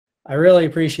I really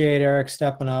appreciate Eric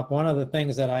stepping up. One of the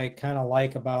things that I kind of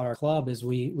like about our club is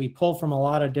we pull from a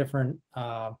lot of different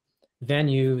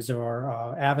venues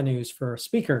or avenues for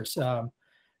speakers.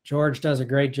 George does a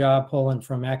great job pulling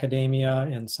from academia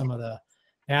and some of the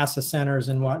NASA centers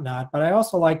and whatnot. But I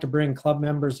also like to bring club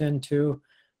members in too,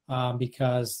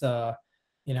 because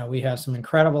we have some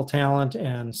incredible talent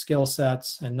and skill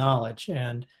sets and knowledge.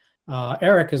 And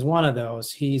Eric is one of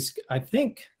those. He's, I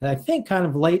think, kind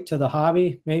of late to the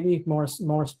hobby, maybe more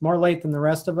late than the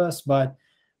rest of us. But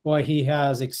boy, he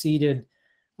has exceeded,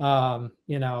 what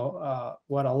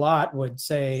a lot would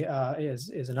say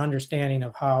is an understanding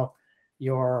of how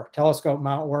your telescope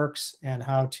mount works and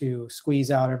how to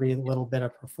squeeze out every little bit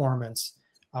of performance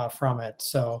from it.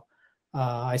 So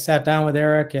I sat down with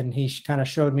Eric, and he kind of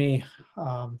showed me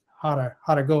how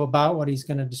to go about what he's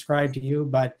going to describe to you.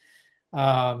 But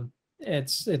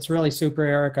it's really super,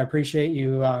 Eric. I appreciate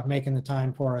you making the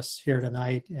time for us here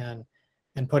tonight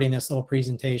and putting this little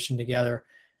presentation together.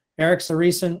 Eric's a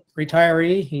recent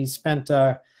retiree. He spent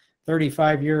a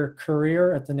 35-year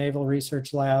career at the Naval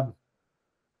Research Lab.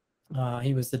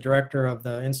 He was the director of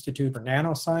the Institute for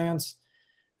Nanoscience,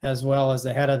 as well as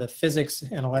the head of the Physics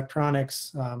and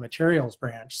Electronics Materials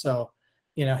branch. So,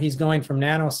 he's going from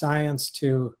nanoscience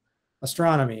to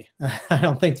astronomy. I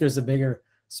don't think there's a bigger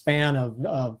span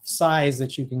of size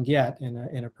that you can get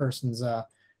in a person's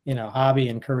hobby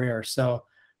and career. So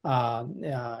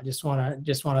just want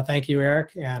to thank you,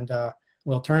 Eric, and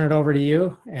we'll turn it over to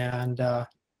you and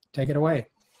take it away.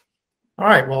 All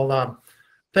right. Well,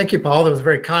 thank you, Paul. That was a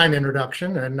very kind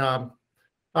introduction, and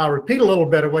I'll repeat a little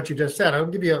bit of what you just said. I'll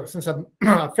give you, since I'm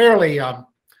a fairly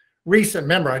recent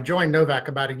member, I joined NOVAC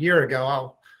about a year ago.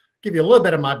 I'll give you a little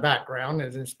bit of my background.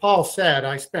 As Paul said,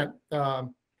 I spent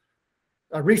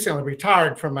I recently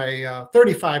retired from a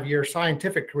 35-year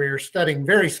scientific career studying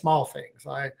very small things,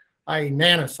 i.e.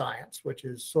 nanoscience, which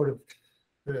is sort of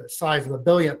the size of a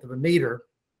billionth of a meter.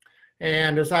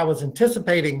 And as I was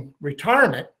anticipating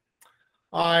retirement,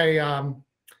 I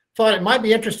thought it might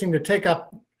be interesting to take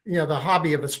up the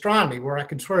hobby of astronomy, where I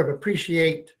could sort of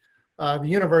appreciate the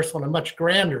universe on a much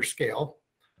grander scale.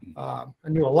 I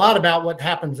knew a lot about what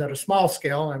happens at a small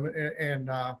scale,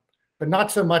 but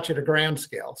not so much at a grand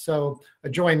scale. So I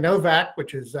joined NOVAC,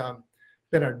 which has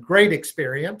been a great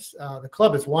experience. The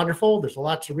club is wonderful. There's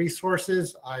lots of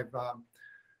resources.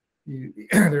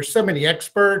 There's so many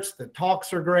experts. The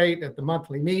talks are great at the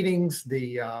monthly meetings.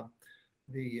 The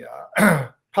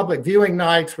public viewing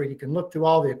nights where you can look through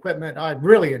all the equipment. I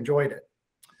really enjoyed it.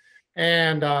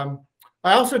 And I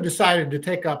also decided to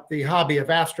take up the hobby of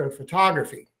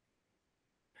astrophotography.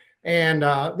 And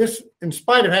this, in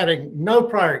spite of having no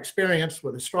prior experience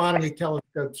with astronomy,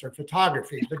 telescopes, or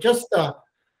photography, but just the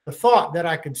thought that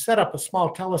I could set up a small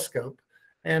telescope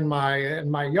in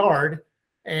my yard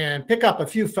and pick up a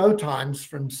few photons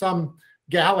from some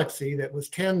galaxy that was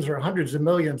tens or hundreds of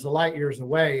millions of light years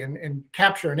away and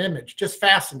capture an image just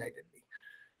fascinated me.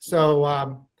 So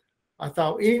I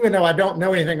thought, even though I don't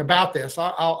know anything about this,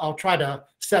 I'll try to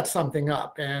set something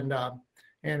up. And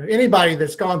anybody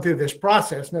that's gone through this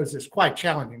process knows it's quite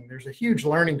challenging. There's a huge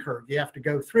learning curve you have to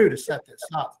go through to set this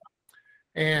up.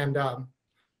 And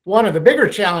one of the bigger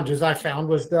challenges I found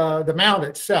was the mount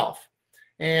itself,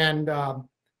 and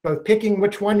both picking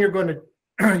which one you're going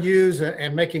to use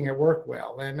and making it work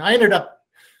well. And I ended up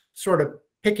sort of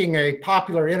picking a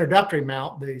popular introductory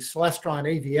mount, the Celestron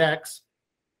AVX.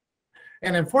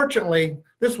 And unfortunately,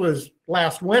 this was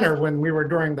last winter when we were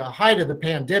during the height of the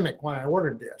pandemic when I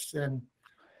ordered this.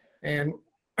 And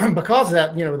because of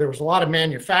that, there was a lot of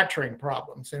manufacturing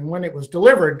problems. And when it was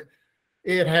delivered,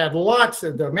 it had lots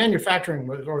of, the manufacturing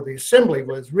or the assembly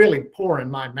was really poor in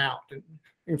my mount.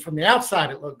 And from the outside,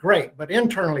 it looked great, but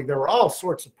internally there were all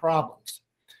sorts of problems.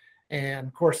 And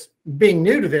of course, being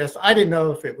new to this, I didn't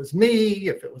know if it was me,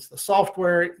 if it was the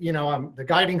software, the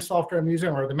guiding software I'm using,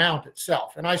 or the mount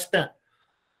itself. And I spent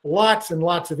lots and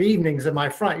lots of evenings in my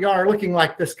front yard looking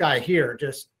like this guy here,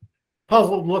 just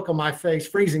puzzled look on my face,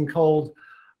 freezing cold.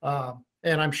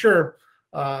 And I'm sure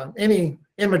any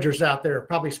imagers out there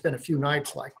probably spent a few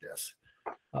nights like this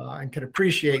and can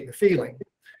appreciate the feeling.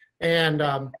 And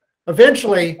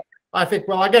eventually, I think,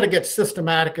 well, I got to get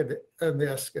systematic in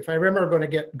this if I remember going to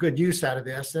get good use out of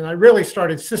this. And I really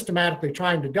started systematically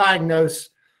trying to diagnose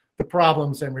the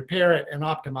problems and repair it and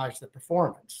optimize the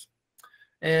performance.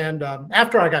 And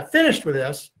after I got finished with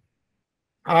this,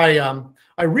 I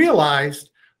realized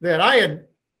that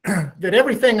that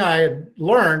everything I had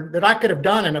learned that I could have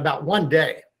done in about one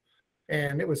day.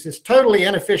 And it was this totally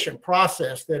inefficient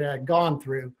process that I had gone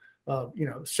through,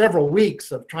 several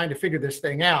weeks of trying to figure this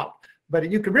thing out. But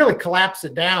you could really collapse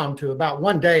it down to about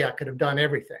one day I could have done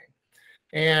everything.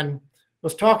 and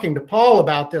was talking to Paul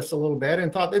about this a little bit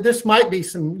and thought that this might be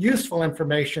some useful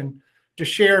information to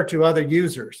share to other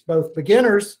users, both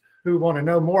beginners who want to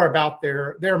know more about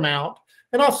their mount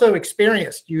and also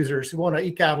experienced users who want to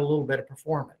eke out a little bit of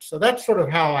performance. So that's sort of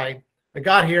how I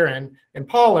got here, and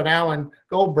Paul and Alan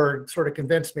Goldberg sort of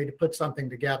convinced me to put something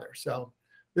together. So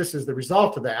this is the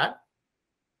result of that.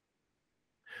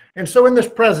 And so in this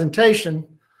presentation,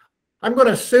 I'm going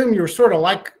to assume you're sort of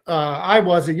like I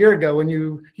was a year ago when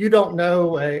you don't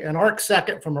know an arc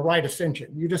second from a right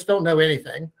ascension. You just don't know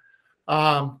anything.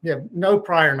 You have no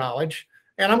prior knowledge.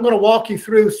 And I'm going to walk you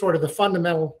through sort of the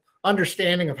fundamental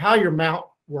understanding of how your mount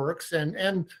works,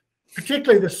 and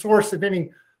particularly the source of any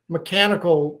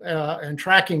mechanical and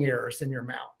tracking errors in your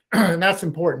mount. And that's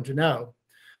important to know.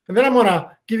 And then I'm going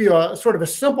to give you a sort of a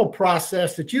simple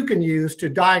process that you can use to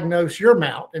diagnose your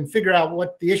mount and figure out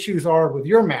what the issues are with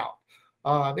your mount.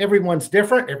 Everyone's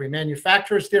different. Every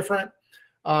manufacturer is different.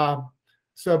 But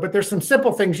there's some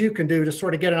simple things you can do to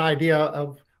sort of get an idea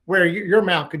of where your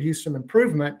mount could use some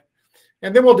improvement.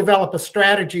 And then we'll develop a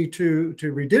strategy to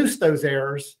reduce those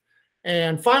errors.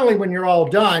 And finally, when you're all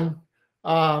done,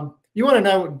 you want to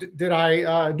know, did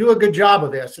I do a good job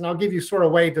of this? And I'll give you sort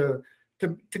of a way to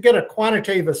get a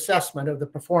quantitative assessment of the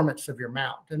performance of your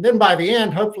mount. And then by the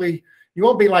end, hopefully, you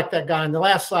won't be like that guy on the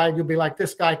last slide. You'll be like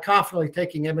this guy, confidently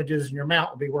taking images, and your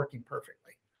mount will be working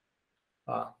perfectly.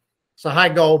 It's a high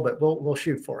goal, but we'll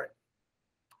shoot for it.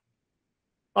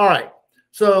 All right.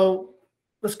 So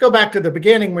let's go back to the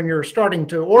beginning when you're starting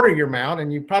to order your mount,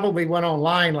 and you probably went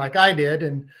online like I did,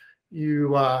 and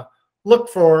you looked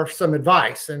for some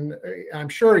advice. And I'm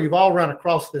sure you've all run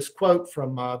across this quote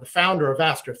from the founder of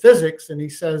astrophysics, and he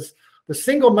says, the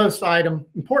single most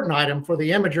important item for the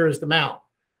imager is the mount.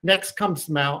 Next comes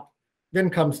the mount, then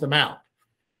comes the mount.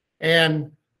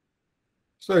 And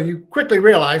so you quickly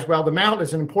realize, well, the mount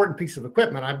is an important piece of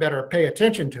equipment. I better pay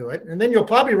attention to it. And then you'll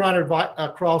probably run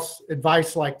across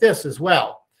advice like this as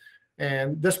well.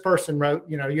 And this person wrote,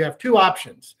 you have two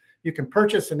options. You can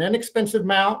purchase an inexpensive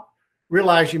mount,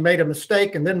 realize you made a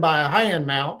mistake, and then buy a high-end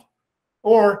mount,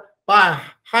 or buy a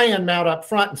high-end mount up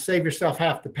front and save yourself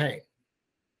half the pain.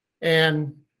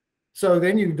 And so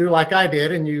then you do like I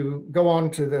did, and you go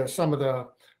on to some of the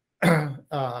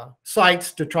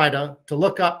sites to try to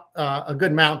look up a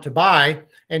good mount to buy,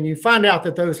 and you find out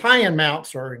that those high-end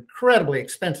mounts are incredibly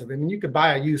expensive. I mean, you could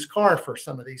buy a used car for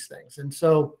some of these things. And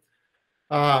so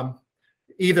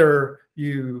either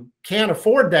you can't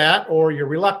afford that, or you're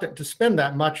reluctant to spend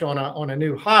that much on a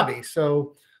new hobby.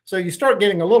 So you start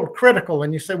getting a little critical,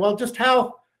 and you say, well, just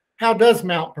how does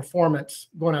mount performance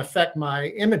going to affect my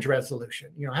image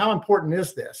resolution? How important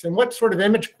is this? And what sort of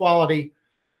image quality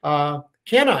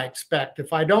can I expect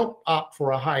if I don't opt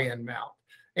for a high-end mount?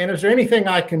 And is there anything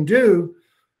I can do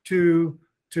to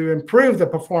improve the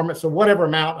performance of whatever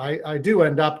mount I do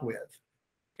end up with?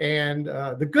 And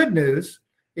the good news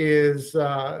is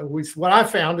what I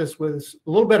found is with a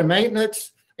little bit of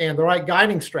maintenance and the right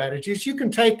guiding strategies, you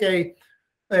can take a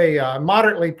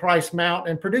moderately priced mount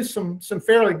and produce some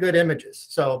fairly good images.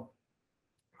 So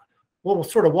we'll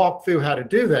sort of walk through how to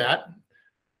do that.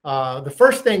 The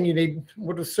first thing you need,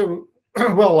 we'll go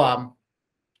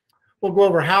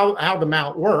over how the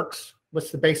mount works,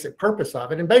 what's the basic purpose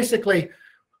of it. And basically,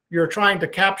 you're trying to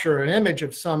capture an image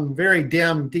of some very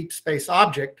dim deep space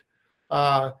object.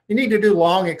 You need to do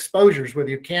long exposures with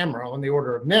your camera on the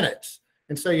order of minutes.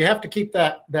 And so you have to keep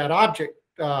that object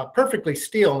perfectly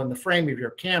still in the frame of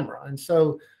your camera. And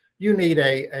so you need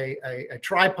a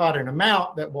tripod and a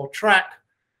mount that will track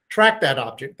that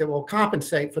object, that will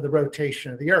compensate for the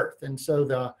rotation of the Earth. And so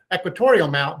the equatorial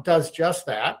mount does just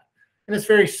that. And it's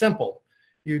very simple.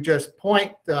 You just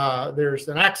point, there's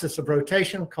an axis of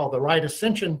rotation called the right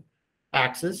ascension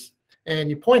axis, and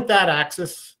you point that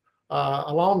axis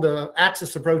along the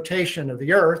axis of rotation of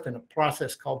the Earth in a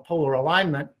process called polar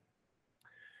alignment.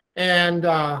 And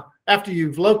after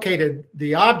you've located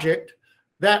the object,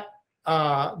 that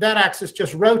axis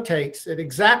just rotates at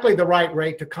exactly the right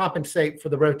rate to compensate for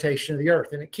the rotation of the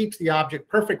Earth, and it keeps the object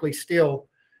perfectly still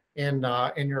in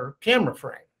your camera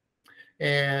frame.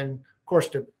 And of course,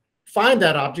 to find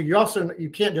that object, you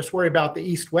can't just worry about the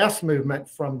east-west movement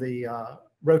from the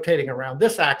rotating around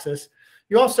this axis.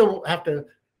 You also have to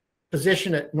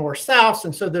position it north-south,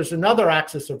 and so there's another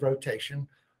axis of rotation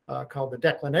called the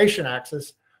declination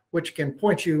axis, which can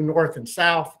point you north and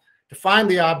south to find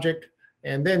the object.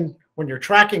 And then when you're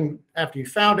tracking, after you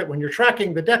found it, when you're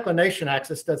tracking, the declination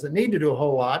axis doesn't need to do a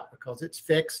whole lot because it's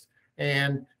fixed,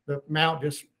 and the mount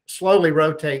just slowly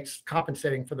rotates,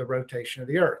 compensating for the rotation of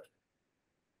the Earth.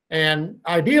 And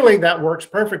ideally, that works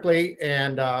perfectly,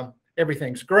 and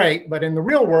everything's great. But in the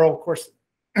real world, of course,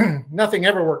 nothing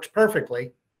ever works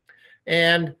perfectly.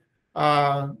 And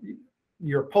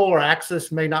your polar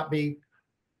axis may not be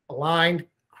aligned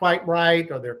quite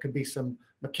right, or there could be some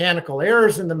mechanical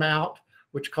errors in the mount,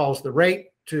 which cause the rate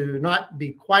to not be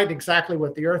quite exactly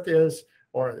what the Earth is,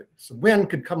 or some wind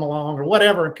could come along or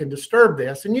whatever and can disturb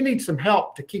this. And you need some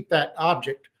help to keep that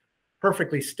object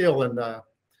perfectly still in the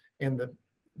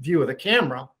view of the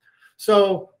camera.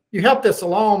 So you help this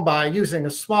along by using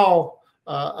a small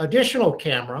additional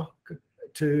camera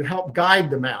to help guide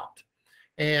the mount.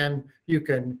 And you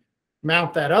can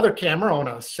mount that other camera on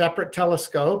a separate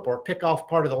telescope or pick off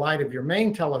part of the light of your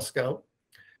main telescope.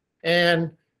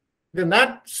 And then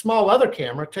that small other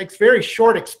camera takes very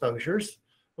short exposures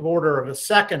of order of a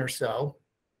second or so,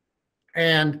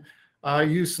 and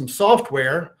use some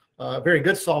software, very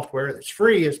good software that's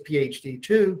free, is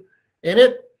PhD2, and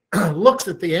it looks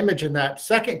at the image in that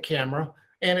second camera,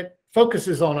 and it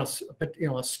focuses on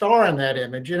a star in that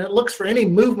image, and it looks for any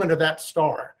movement of that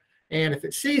star. And if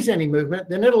it sees any movement,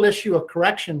 then it'll issue a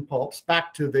correction pulse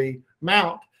back to the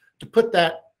mount to put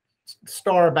that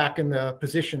star back in the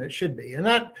position it should be. And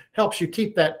that helps you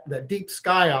keep that deep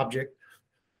sky object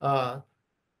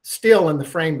still in the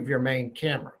frame of your main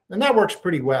camera. And that works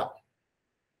pretty well.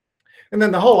 And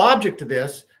then the whole object of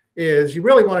this is you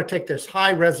really want to take this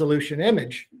high resolution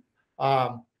image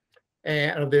and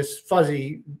of this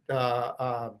fuzzy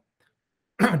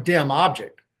dim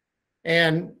object.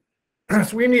 And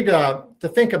so we need to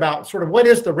think about sort of what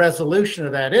is the resolution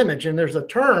of that image. And there's a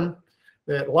term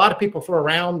that a lot of people throw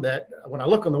around that when I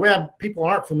look on the web, people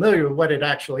aren't familiar with what it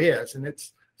actually is. And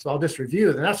so I'll just review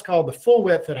it. And that's called the full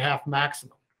width at half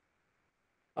maximum.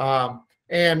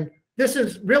 And this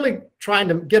is really trying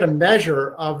to get a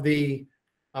measure of the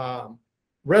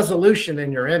resolution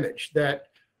in your image. That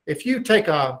if you take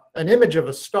an image of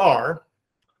a star,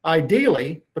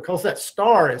 ideally, because that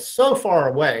star is so far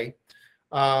away,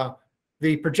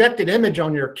 the projected image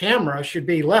on your camera should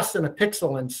be less than a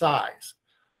pixel in size.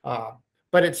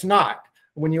 But it's not.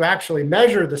 When you actually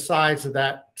measure the size of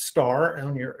that star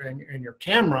on your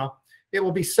camera, it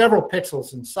will be several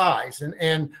pixels in size.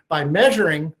 And by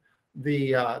measuring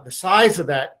the size of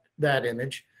that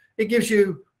image, it gives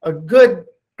you a good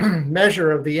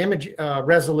measure of the image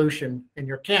resolution in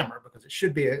your camera, because it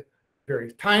should be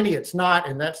very tiny. It's not,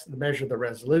 and that's the measure of the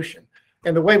resolution.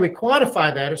 And the way we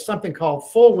quantify that is something called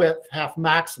full width half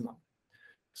maximum.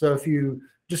 So if you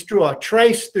just drew a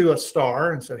trace through a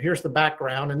star, and so here's the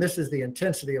background, and this is the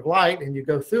intensity of light, and you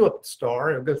go through a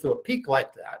star, it'll go through a peak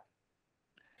like that.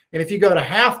 And if you go to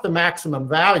half the maximum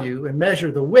value and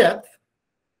measure the width,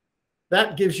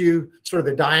 that gives you sort of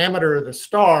the diameter of the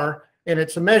star, and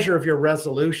it's a measure of your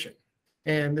resolution.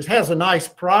 And this has a nice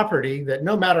property that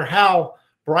no matter how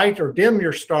bright or dim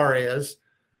your star is,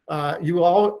 you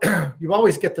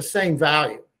always get the same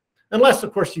value, unless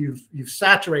of course you've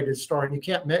saturated the star and you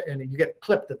can't and you get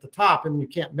clipped at the top and you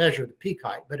can't measure the peak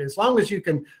height. But as long as you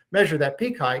can measure that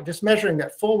peak height, just measuring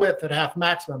that full width at half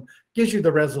maximum gives you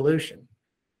the resolution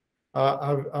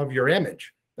of your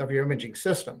image, of your imaging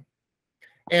system.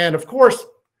 And of course,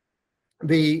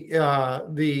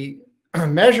 the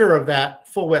measure of that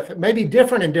full width may be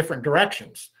different in different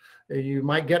directions. You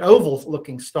might get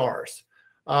oval-looking stars.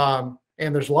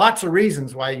 And there's lots of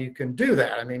reasons why you can do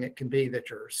that. I mean, it can be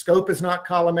that your scope is not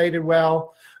collimated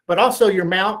well, but also your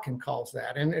mount can cause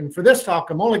that. And for this talk,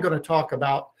 I'm only going to talk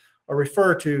about or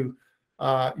refer to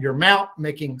your mount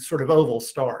making sort of oval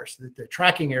stars. The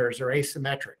tracking errors are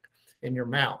asymmetric in your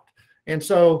mount. And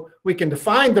so we can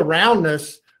define the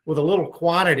roundness with a little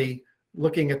quantity,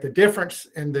 looking at the difference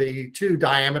in the two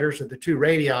diameters of the two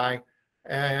radii.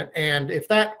 And if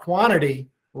that quantity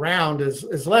round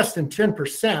is less than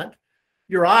 10%,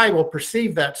 your eye will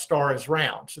perceive that star as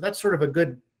round. So that's sort of a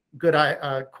good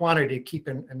quantity to keep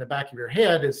in the back of your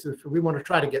head. Is if we want to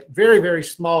try to get very, very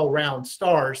small round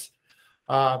stars,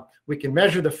 we can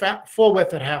measure the full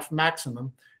width at half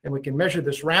maximum, and we can measure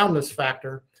this roundness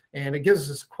factor, and it gives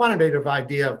us a quantitative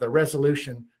idea of the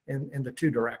resolution in the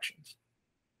two directions.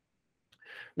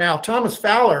 Now, Thomas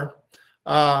Fowler,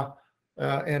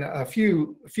 in a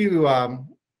few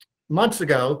months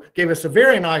ago, gave us a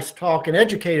very nice talk and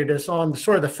educated us on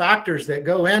sort of the factors that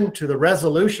go into the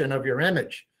resolution of your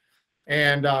image.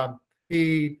 And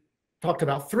he talked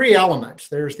about three elements.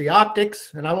 There's the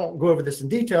optics, and I won't go over this in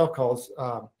detail because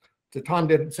Tom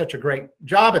did such a great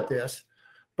job at this,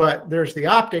 but there's the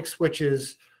optics, which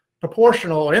is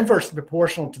proportional or inversely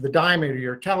proportional to the diameter of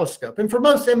your telescope. And for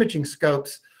most imaging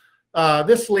scopes,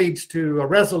 this leads to a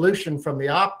resolution from the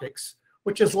optics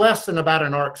which is less than about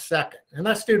an arc second. And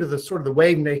that's due to the sort of the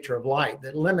wave nature of light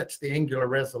that limits the angular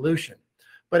resolution.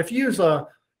 But if you use a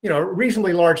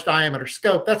reasonably large diameter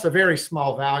scope, that's a very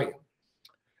small value.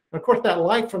 Of course, that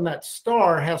light from that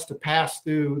star has to pass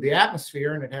through the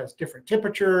atmosphere, and it has different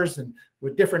temperatures and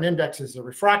with different indexes of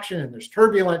refraction, and there's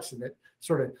turbulence, and it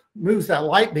sort of moves that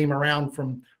light beam around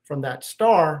from that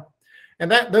star.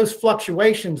 And those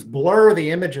fluctuations blur the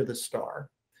image of the star.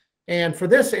 And for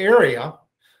this area,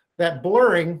 that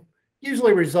blurring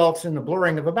usually results in the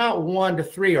blurring of about 1 to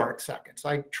 3 arc seconds.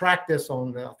 I track this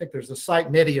on, I think there's a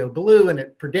site Medio Blue, and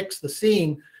it predicts the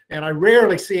seeing, and I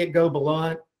rarely see it go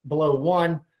below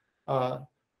 1.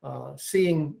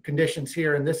 Seeing conditions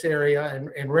here in this area,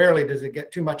 and rarely does it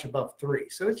get too much above 3.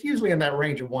 So it's usually in that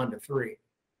range of 1 to 3.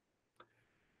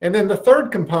 And then the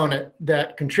third component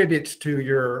that contributes to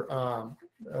your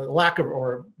lack of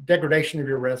or degradation of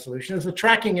your resolution is the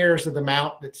tracking errors of the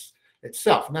mount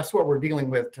itself. And that's what we're dealing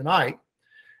with tonight.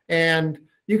 And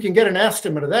you can get an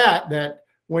estimate of that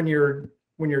when you're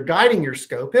guiding your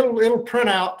scope, it'll print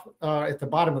out at the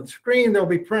bottom of the screen. There'll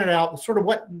be printed out sort of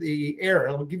what the error.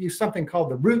 It'll give you something called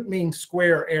the root mean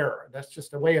square error. That's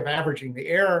just a way of averaging the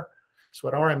error. That's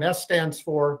what RMS stands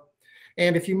for.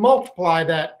 And if you multiply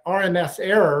that RMS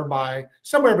error by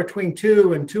somewhere between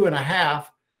 2 and 2.5,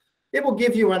 it will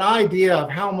give you an idea of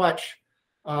how much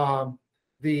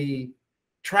the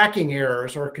tracking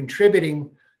errors are contributing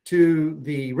to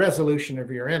the resolution of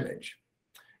your image.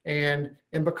 And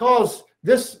because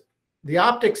the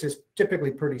optics is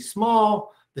typically pretty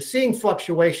small, the seeing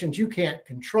fluctuations you can't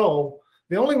control.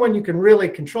 The only one you can really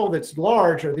control that's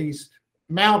large are these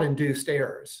mount-induced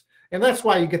errors. And that's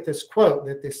why you get this quote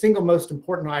that the single most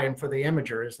important item for the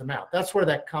imager is the mount. That's where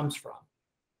that comes from.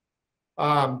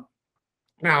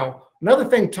 Now, another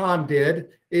thing Tom did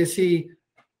is he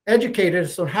educated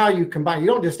us on how you combine. You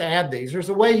don't just add these. There's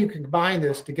a way you can combine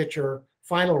this to get your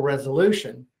final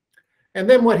resolution. And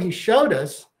then what he showed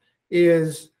us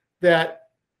is that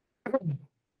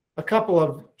a couple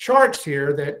of charts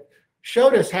here that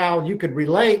showed us how you could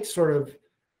relate sort of,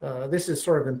 this is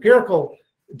sort of empirical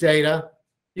data,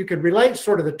 you could relate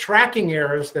sort of the tracking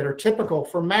errors that are typical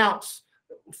for mounts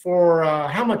for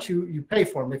how much you pay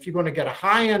for them. If you're going to get a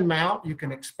high-end mount, you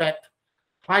can expect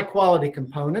high-quality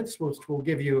components, which will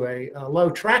give you a low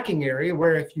tracking area,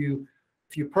 where if you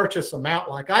purchase a mount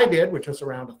like I did, which was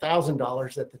around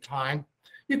 $1,000 at the time,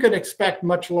 you could expect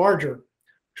much larger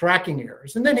tracking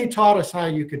errors. And then he taught us how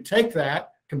you could take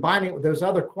that, combine it with those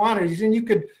other quantities, and you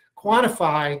could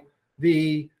quantify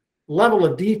the level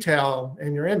of detail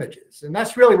in your images. And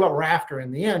that's really what we're after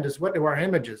in the end, is what do our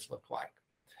images look like?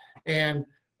 And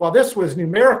while this was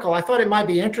numerical, I thought it might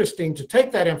be interesting to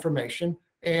take that information,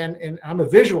 and I'm a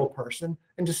visual person,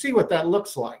 and to see what that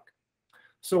looks like.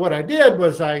 So what I did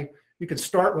was you could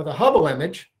start with a Hubble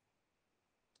image,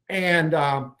 and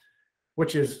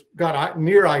which has got a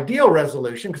near ideal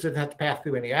resolution because it doesn't have to pass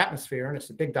through any atmosphere, and it's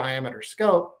a big diameter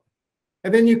scope.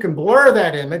 And then you can blur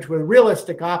that image with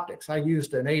realistic optics. I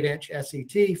used an 8-inch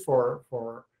SET for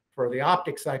the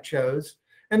optics I chose.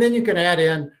 And then you can add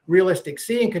in realistic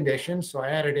seeing conditions. So I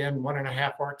added in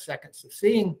 1.5 arc seconds of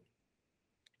seeing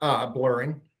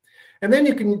blurring. And then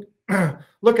you can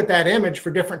look at that image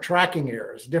for different tracking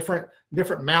errors, different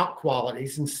mount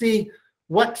qualities, and see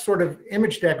what sort of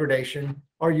image degradation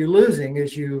are you losing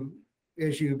as you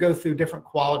go through different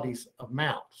qualities of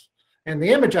mounts. And the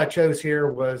image I chose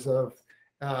here was of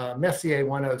Messier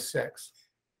 106.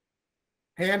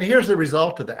 And here's the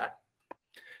result of that.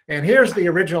 And here's the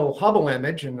original Hubble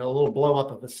image, and a little blow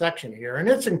up of a section here. And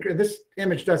this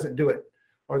image doesn't do it,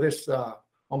 or this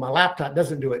on my laptop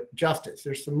doesn't do it justice.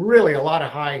 There's a lot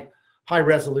of high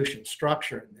resolution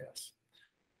structure in this.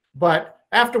 But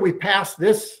after we pass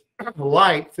this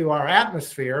light through our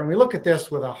atmosphere, and we look at this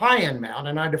with a high-end mount,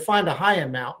 and I defined a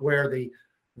high-end mount where the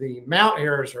mount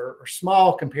errors are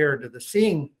small compared to the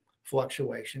seeing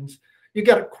fluctuations, you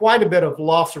get quite a bit of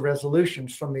loss of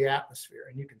resolutions from the atmosphere,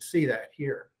 and you can see that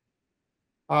here.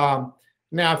 Now,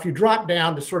 if you drop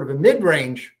down to sort of a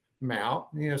mid-range mount,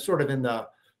 sort of in the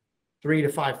 $3,000 to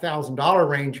 $5,000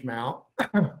 range mount,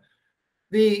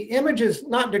 the image is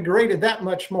not degraded that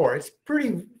much more. It's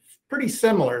pretty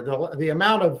similar. The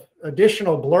amount of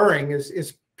additional blurring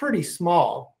is pretty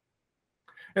small.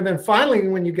 And then finally,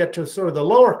 when you get to sort of the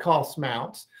lower cost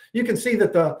mounts, you can see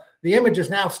that the image is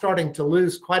now starting to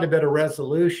lose quite a bit of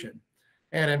resolution.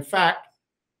 And in fact,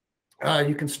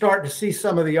 you can start to see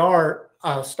some of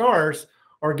the stars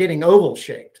are getting oval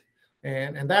shaped.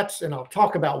 And I'll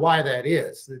talk about why that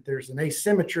is, that there's an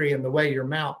asymmetry in the way your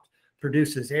mount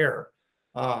produces error.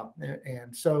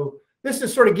 And so this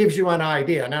just sort of gives you an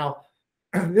idea. Now,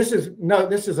 this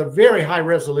is a very high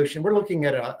resolution. We're looking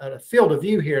at a field of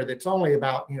view here that's only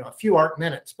about a few arc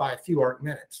minutes by a few arc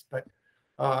minutes. But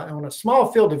on a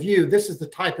small field of view, this is the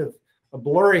type of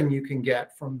blurring you can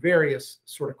get from various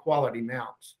sort of quality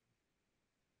mounts.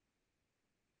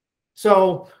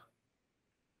 So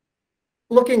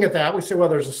looking at that, we say, well,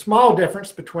 there's a small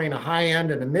difference between a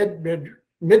high-end and a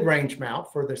mid-range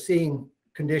mount for the seeing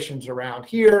conditions around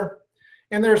here.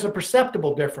 And there's a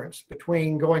perceptible difference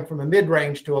between going from a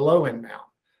mid-range to a low-end mount,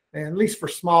 and at least for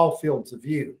small fields of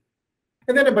view.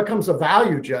 And then it becomes a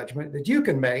value judgment that you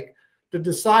can make to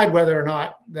decide whether or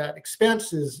not that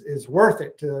expense is worth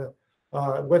it, to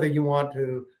whether you want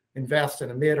to invest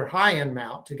in a mid or high-end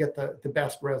mount to get the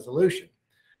best resolution.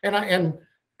 And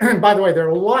by the way, there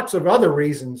are lots of other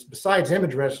reasons besides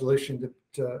image resolution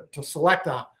to select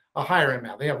a higher end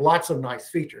mount. They have lots of nice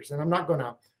features, and I'm not going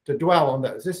to dwell on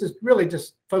those. This is really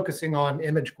just focusing on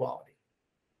image quality.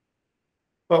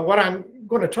 But what I'm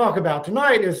going to talk about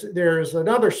tonight is there's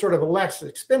another sort of a less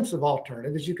expensive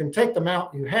alternative. Is you can take the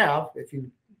mount you have, if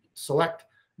you select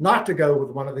not to go with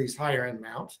one of these higher end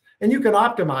mounts, and you can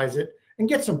optimize it and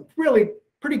get some really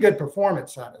pretty good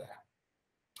performance out of that.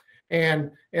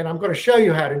 And I'm going to show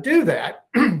you how to do that.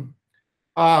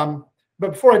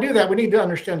 But before I do that, we need to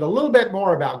understand a little bit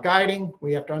more about guiding.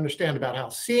 We have to understand about how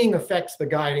seeing affects the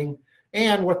guiding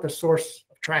and what the source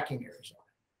of tracking errors are.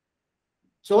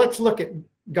 So let's look at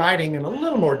guiding in a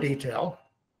little more detail.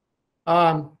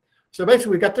 So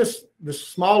basically, we got this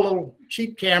small little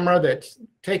cheap camera that's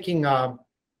taking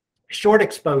short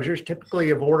exposures, typically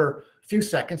of order a few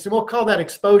seconds, and we'll call that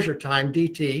exposure time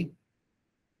DT.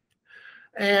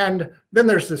 And then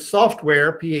there's this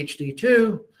software,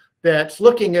 PHD2, that's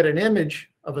looking at an image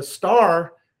of a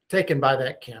star taken by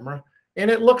that camera,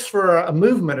 and it looks for a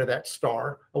movement of that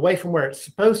star away from where it's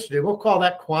supposed to. We'll call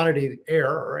that quantity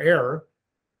error.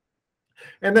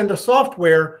 And then the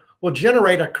software will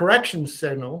generate a correction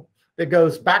signal that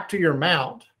goes back to your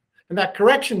mount. And that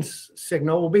correction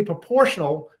signal will be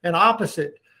proportional and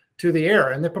opposite to the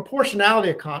error. And the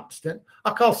proportionality constant,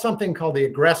 I'll call something called the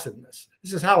aggressiveness.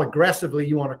 This is how aggressively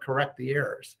you want to correct the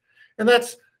errors. And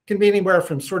that's can be anywhere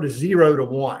from sort of 0 to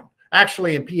 1.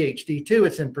 Actually, in PHD2,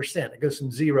 it's in percent. It goes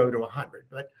from 0 to 100.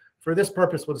 But for this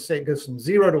purpose, we'll say it goes from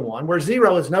 0 to 1, where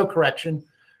 0 is no correction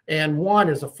and 1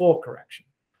 is a full correction.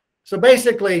 So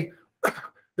basically,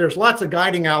 there's lots of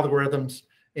guiding algorithms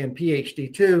in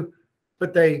PHD2,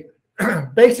 but they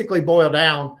basically boil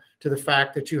down to the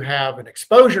fact that you have an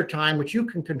exposure time, which you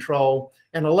can control,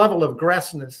 and a level of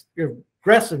aggressiveness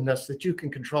that you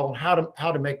can control, and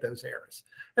how to make those errors.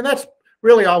 And that's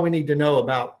really all we need to know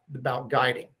about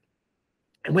guiding.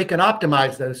 And we can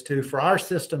optimize those two for our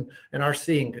system and our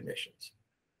seeing conditions.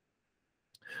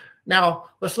 Now,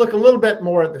 let's look a little bit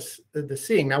more at the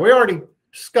seeing. Now, we already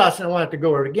discussed, and I wanted to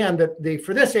go over it again, that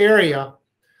for this area,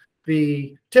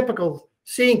 the typical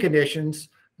seeing conditions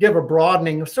give a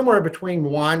broadening of somewhere between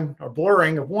 1, or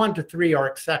blurring of 1 to 3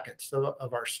 arc seconds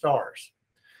of our stars.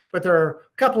 But there are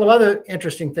a couple of other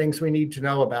interesting things we need to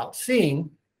know about seeing.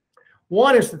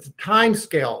 One is that the time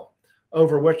scale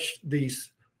over which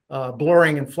these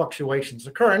blurring and fluctuations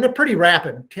occur, and they're pretty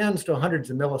rapid, tens to hundreds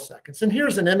of milliseconds. And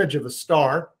here's an image of a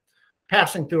star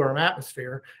passing through our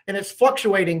atmosphere, and it's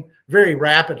fluctuating very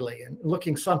rapidly and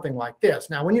looking something like this.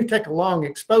 Now, when you take a long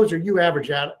exposure, you average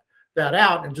that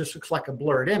out, and it just looks like a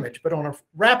blurred image. But on a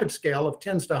rapid scale of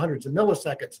tens to hundreds of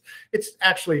milliseconds, it's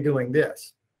actually doing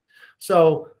this.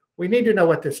 So we need to know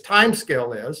what this time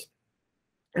scale is.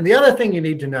 And the other thing you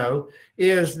need to know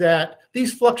is that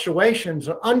these fluctuations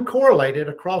are uncorrelated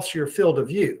across your field of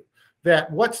view.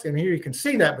 And here you can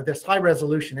see that with this high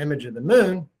resolution image of the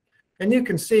moon. And you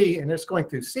can see, and it's going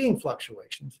through seeing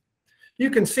fluctuations, you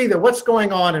can see that what's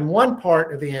going on in one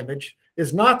part of the image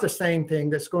is not the same thing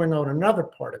that's going on in another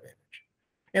part of the image.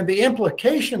 And the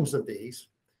implications of these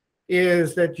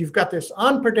is that you've got this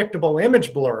unpredictable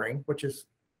image blurring, which is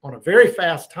on a very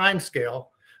fast time scale,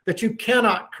 that you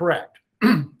cannot correct.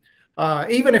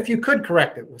 Even if you could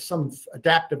correct it with some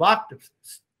adaptive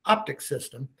optic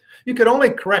system, you could only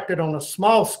correct it on a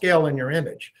small scale in your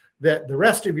image, that the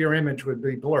rest of your image would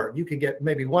be blurred. You could get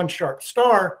maybe one sharp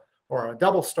star or a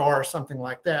double star or something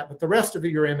like that, but the rest of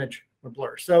your image would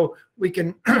blur. So we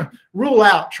can rule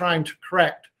out trying to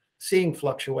correct seeing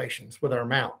fluctuations with our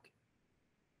mount.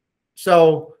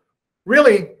 So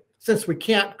really, since we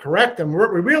can't correct them,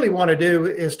 what we really want to do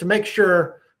is to make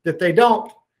sure that they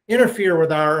don't interfere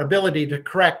with our ability to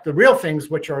correct the real things,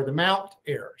 which are the mount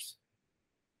errors.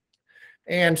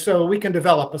 And so we can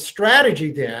develop a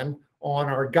strategy then on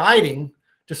our guiding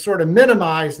to sort of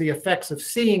minimize the effects of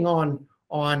seeing on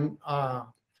our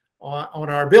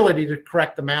ability to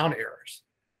correct the mount errors.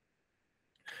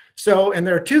 So, and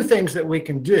there are two things that we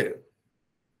can do.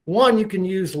 One, you can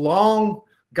use long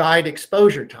guide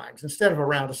exposure times. Instead of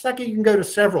around a second, you can go to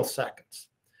several seconds.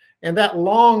 And that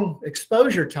long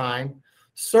exposure time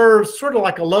serves sort of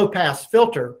like a low-pass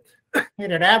filter,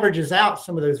 and it averages out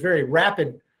some of those very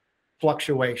rapid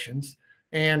fluctuations,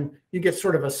 and you get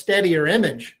sort of a steadier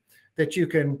image that you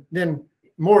can then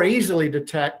more easily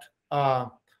detect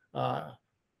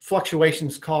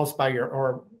fluctuations caused by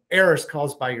or errors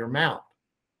caused by your mount.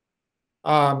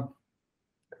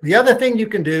 The other thing you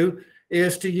can do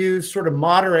is to use sort of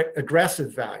moderate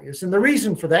aggressive values. And the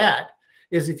reason for that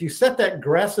is if you set that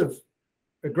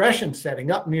aggression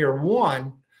setting up near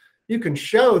 1, you can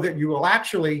show that you will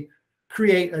actually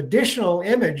create additional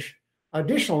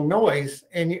noise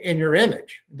in your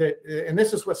image. And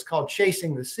this is what's called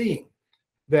chasing the scene.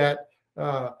 That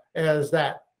as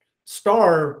that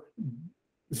star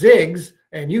zigs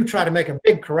and you try to make a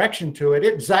big correction to it,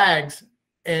 it zags,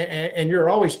 and you're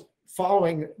always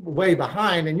following way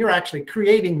behind, and you're actually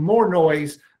creating more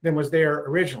noise than was there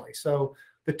originally. So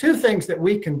the two things that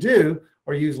we can do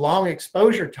are use long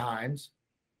exposure times,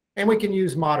 and we can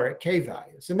use moderate K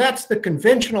values. And that's the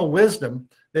conventional wisdom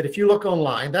that if you look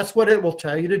online, that's what it will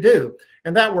tell you to do.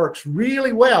 And that works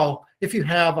really well if you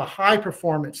have a high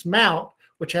performance mount,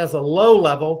 which has a low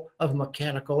level of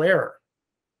mechanical error.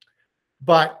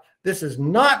 But this is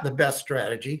not the best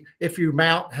strategy if your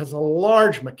mount has a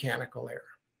large mechanical error.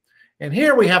 And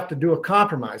here we have to do a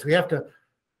compromise. We have to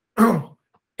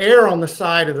err on the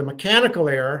side of the mechanical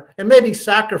error and maybe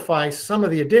sacrifice some of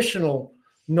the additional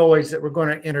noise that we're going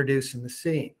to introduce in the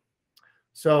scene.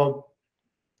 So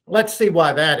let's see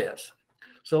why that is.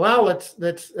 So now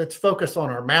let's focus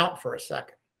on our mount for a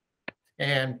second.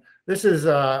 And this is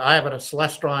I have a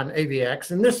Celestron AVX,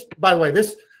 and this, by the way,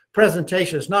 this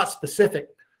presentation is not specific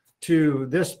to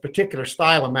this particular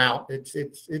style of mount.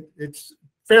 It's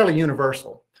fairly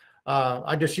universal.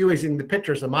 I'm just using the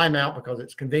pictures of my mount because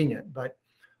it's convenient. But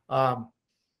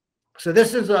so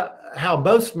this is how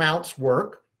most mounts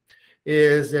work.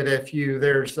 Is that if you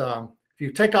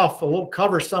take off a little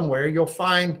cover somewhere, you'll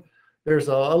find there's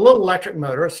a little electric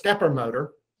motor, a stepper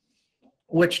motor,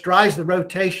 which drives the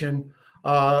rotation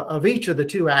of each of the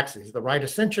two axes, the right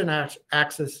ascension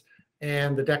axis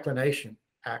and the declination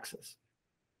axis.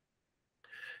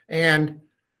 And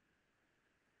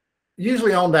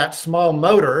usually on that small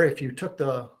motor, if you took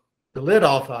the lid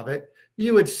off of it,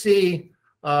 you would see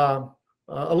a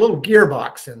little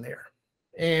gearbox in there.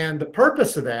 And the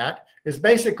purpose of that is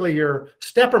basically your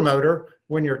stepper motor,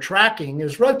 when you're tracking,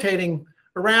 is rotating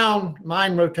around,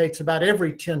 mine rotates about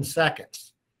every 10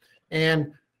 seconds.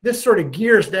 And this sort of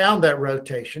gears down that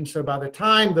rotation. So by the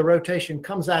time the rotation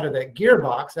comes out of that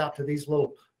gearbox out to these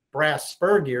little brass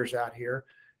spur gears out here,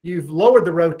 you've lowered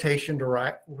the rotation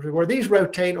to where these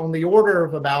rotate on the order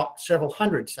of about several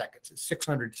hundred seconds. It's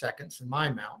 600 seconds in my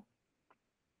mount.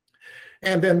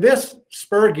 And then this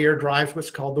spur gear drives what's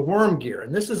called the worm gear.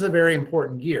 And this is a very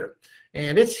important gear.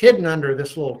 And it's hidden under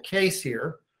this little case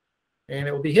here. And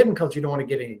it will be hidden because you don't want to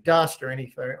get any dust or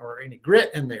anything or any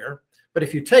grit in there. But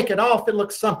if you take it off, it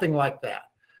looks something like that.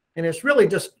 And it's really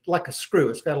just like a screw.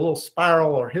 It's got a little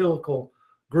spiral or helical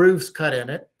grooves cut in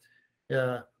it.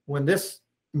 When this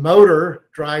motor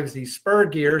drives these spur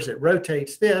gears, it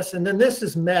rotates this. And then this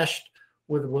is meshed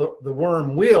with the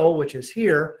worm wheel, which is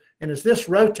here. And as this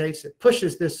rotates, it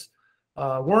pushes this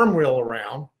worm wheel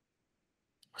around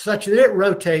such that it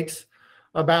rotates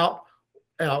about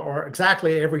or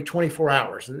exactly every 24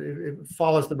 hours. It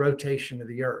follows the rotation of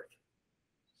the Earth.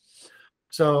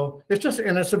 So it's just,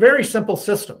 and it's a very simple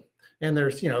system. And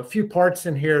there's, a few parts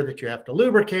in here that you have to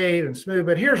lubricate and smooth,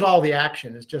 but here's all the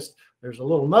action. It's just, there's a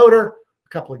little motor, a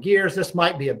couple of gears. This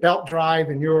might be a belt drive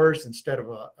in yours instead of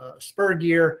a spur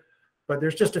gear, but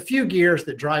there's just a few gears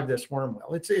that drive this worm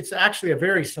wheel. It's actually a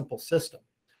very simple system.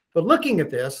 But looking at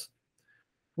this,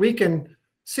 we can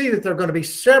see that there are going to be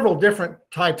several different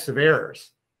types of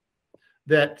errors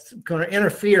that's going to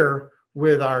interfere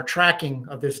with our tracking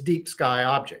of this deep sky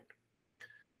object.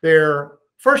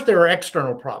 First, there are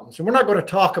external problems, and we're not going to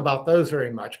talk about those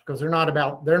very much because they're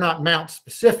not mount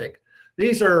specific.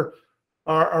 These are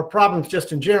problems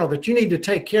just in general that you need to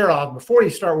take care of before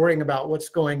you start worrying about what's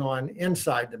going on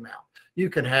inside the mount. You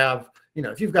can have,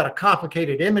 if you've got a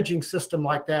complicated imaging system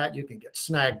like that, you can get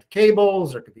snagged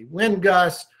cables, there could be wind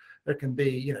gusts, there can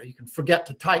be, you can forget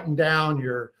to tighten down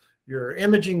your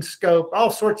imaging scope,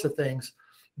 all sorts of things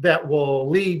that will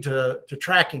lead to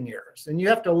tracking errors. And you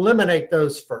have to eliminate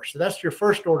those first. So that's your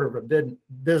first order of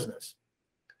business.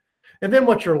 And then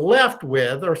what you're left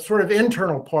with are sort of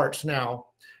internal parts now.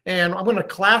 And I'm going to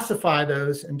classify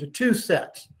those into two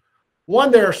sets.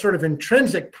 One, there are sort of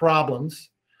intrinsic problems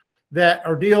that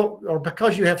are or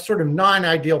because you have sort of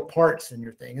non-ideal parts in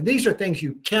your thing. And these are things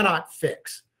you cannot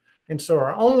fix. And so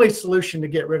our only solution to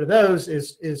get rid of those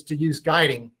is to use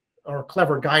guiding or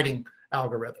clever guiding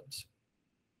algorithms.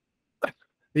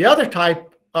 The other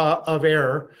type of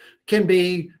error can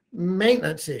be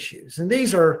maintenance issues. And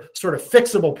these are sort of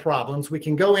fixable problems. We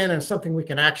can go in and something we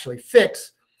can actually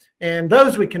fix. And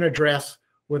those we can address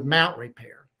with mount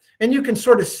repair. And you can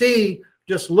sort of see,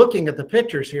 just looking at the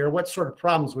pictures here, what sort of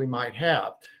problems we might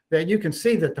have. That you can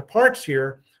see that the parts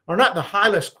here are not the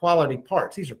highest quality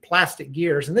parts. These are plastic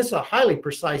gears. And this is a highly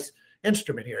precise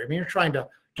instrument here. I mean, you're trying to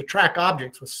track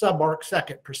objects with sub-arc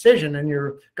second precision, and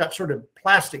you've got sort of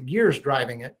plastic gears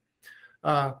driving it.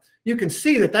 You can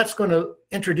see that that's going to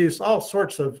introduce all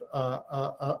sorts of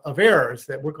errors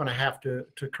that we're going to have to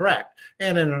correct.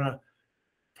 And in a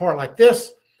part like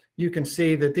this, you can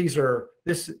see that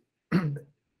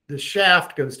the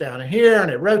shaft goes down in here and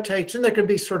it rotates, and there can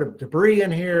be sort of debris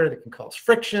in here that can cause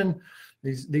friction.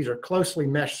 These are closely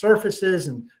meshed surfaces,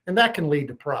 and that can lead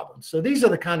to problems. So these are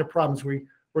the kind of problems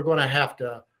we're going to have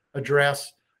to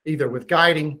address either with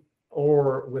guiding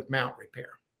or with mount repair.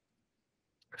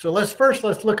 So let's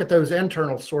look at those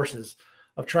internal sources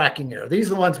of tracking error. These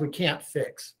are the ones we can't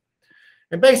fix.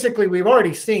 And basically, we've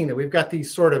already seen that we've got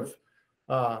these sort of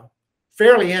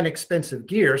fairly inexpensive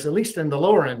gears, at least in the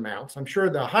lower end mounts. I'm sure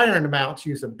the higher end mounts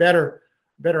use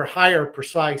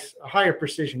higher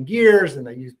precision gears, and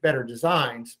they use better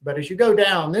designs. But as you go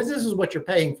down, this is what you're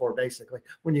paying for basically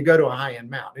when you go to a high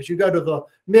end mount. As you go to the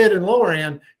mid and lower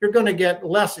end, you're going to get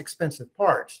less expensive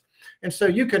parts. And so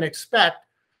you can expect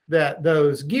that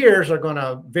those gears are going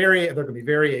to vary. There are going to be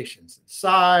variations in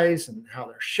size and how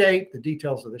they're shaped, the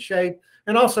details of the shape,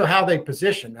 and also how they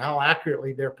position, how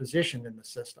accurately they're positioned in the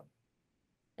system.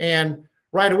 And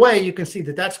right away, you can see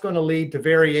that that's going to lead to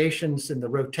variations in the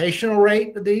rotational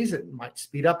rate of these. It might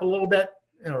speed up a little bit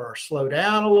or slow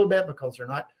down a little bit because they're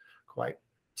not quite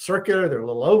circular. They're a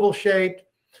little oval shaped.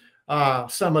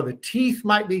 Some of the teeth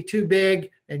might be too big,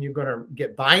 and you're going to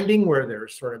get binding where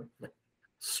there's sort of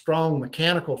strong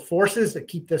mechanical forces that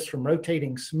keep this from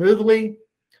rotating smoothly.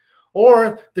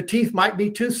 Or the teeth might be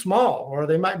too small, or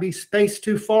they might be spaced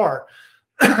too far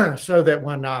so that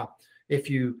when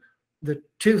the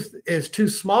tooth is too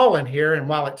small in here, and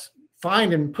while it's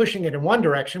fine in pushing it in one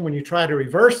direction, when you try to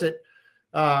reverse it,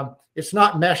 it's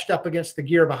not meshed up against the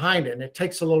gear behind it. And it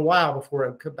takes a little while before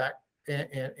it comes back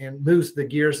and moves the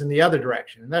gears in the other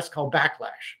direction. And that's called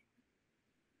backlash.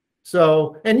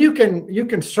 So, and you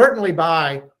can certainly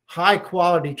buy high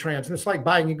quality transmitters. It's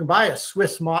like you can buy a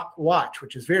Swiss watch,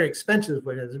 which is very expensive,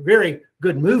 but has a very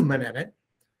good movement in it.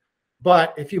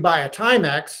 But if you buy a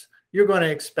Timex, you're going to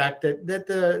expect that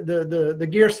the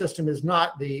gear system is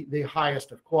not the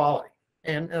highest of quality.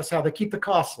 And that's how they keep the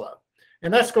costs low.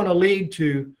 And that's going to lead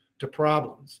to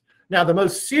problems. Now, the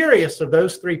most serious of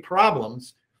those three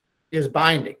problems is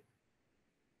binding.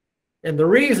 And the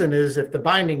reason is if the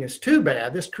binding is too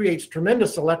bad, this creates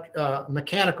tremendous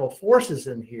mechanical forces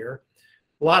in here,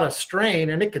 a lot of strain,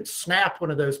 and it could snap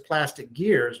one of those plastic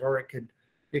gears, or it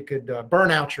could burn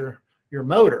out your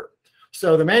motor.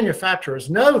 So the manufacturers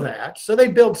know that, so they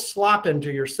build slop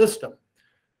into your system.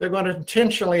 They're going to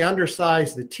intentionally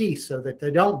undersize the teeth so that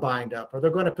they don't bind up, or they're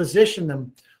going to position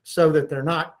them so that they're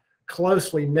not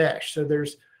closely meshed. So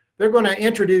they're going to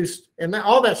introduce, and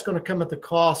all that's going to come at the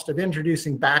cost of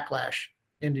introducing backlash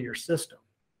into your system.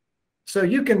 So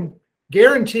you can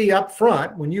guarantee up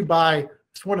front when you buy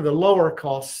one of the lower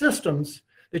cost systems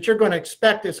that you're going to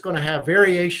expect it's going to have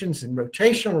variations in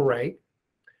rotational rate,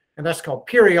 and that's called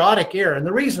periodic error. And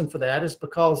the reason for that is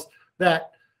because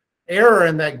that error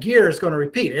in that gear is going to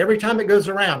repeat. Every time it goes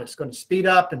around, it's going to speed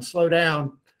up and slow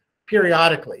down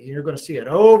periodically. You're going to see it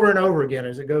over and over again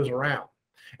as it goes around.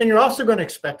 And you're also going to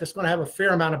expect it's going to have a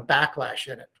fair amount of backlash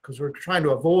in it because we're trying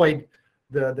to avoid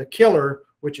the killer,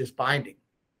 which is binding.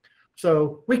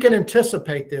 So we can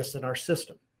anticipate this in our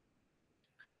system.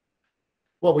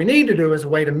 What we need to do is a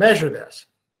way to measure this.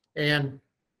 And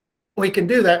we can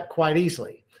do that quite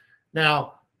easily.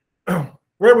 Now,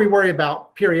 where we worry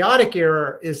about periodic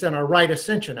error is in our right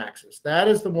ascension axis. That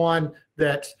is the one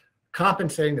that's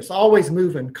compensating, that's always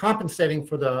moving, compensating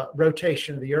for the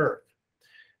rotation of the Earth.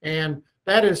 And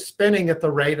that is spinning at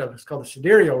the rate of, it's called the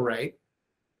sidereal rate,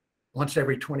 once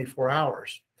every 24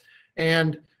 hours.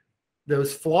 And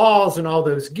those flaws in all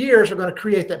those gears are going to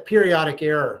create that periodic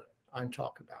error I'm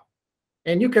talking about.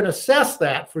 And you can assess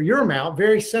that for your mount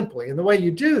very simply. And the way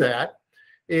you do that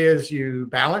is you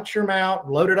balance your mount,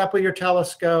 load it up with your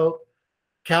telescope,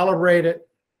 calibrate it,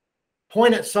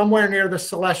 point it somewhere near the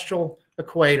celestial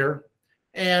equator,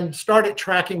 and start it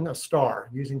tracking a star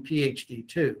using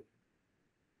PhD2.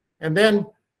 And then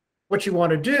what you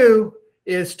want to do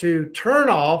is to turn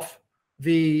off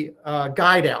the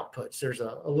guide outputs. There's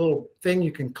a little thing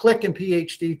you can click in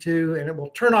PhD2 and it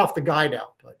will turn off the guide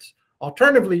outputs.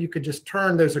 Alternatively, you could just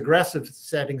turn those aggressive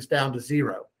settings down to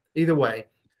 0, either way.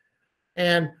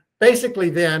 And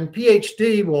basically then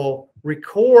PhD will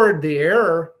record the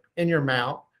error in your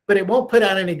mount, but it won't put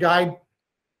out any guide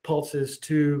pulses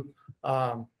to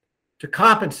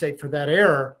compensate for that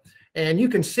error. And you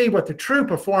can see what the true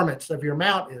performance of your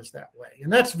mount is that way.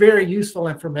 And that's very useful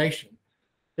information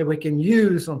that we can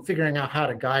use on figuring out how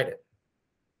to guide it.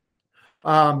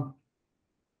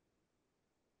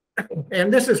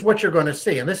 And this is what you're going to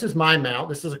see. And this is my mount.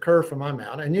 This is a curve from my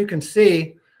mount. And you can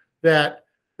see that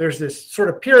there's this sort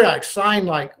of periodic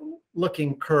sine-like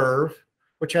looking curve,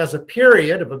 which has a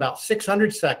period of about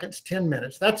 600 seconds, 10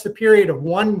 minutes. That's the period of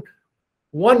one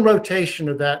rotation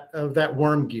of that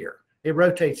worm gear. It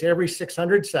rotates every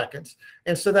 600 seconds.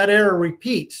 And so that error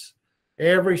repeats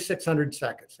every 600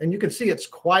 seconds. And you can see it's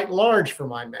quite large for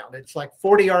my mount. It's like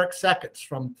 40 arc seconds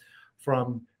from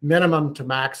minimum to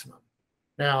maximum.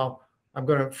 Now, I'm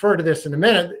going to refer to this in a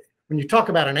minute. When you talk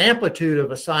about an amplitude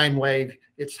of a sine wave,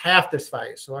 it's half this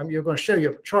value. So you're going to show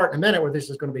you a chart in a minute where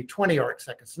this is going to be 20 arc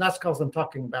seconds. And that's because I'm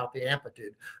talking about the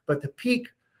amplitude. But the peak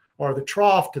or the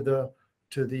trough to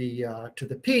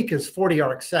the peak is 40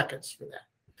 arc seconds for that.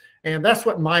 And that's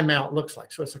what my mount looks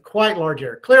like. So it's a quite large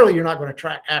error. Clearly, you're not going to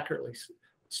track accurately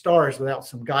stars without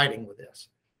some guiding with this.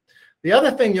 The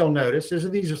other thing you'll notice is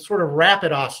that these are sort of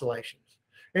rapid oscillations.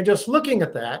 And just looking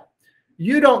at that,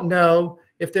 you don't know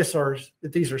if these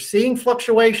are seeing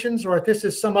fluctuations or if this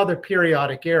is some other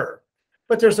periodic error.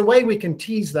 But there's a way we can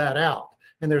tease that out.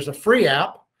 And there's a free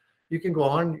app. You can go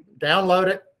on, download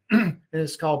it, and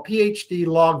it's called PhD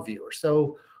Log Viewer.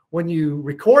 So when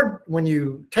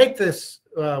you take this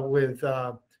with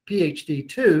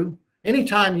PhD2,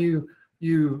 anytime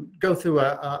you go through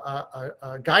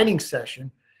a guiding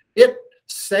session, it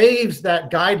saves that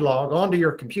guide log onto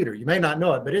your computer. You may not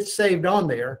know it, but it's saved on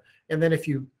there. And then if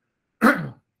you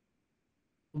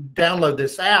download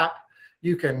this app,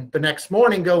 you can the next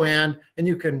morning go in and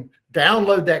you can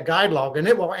download that guide log and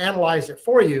it will analyze it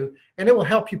for you. And it will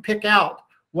help you pick out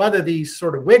whether these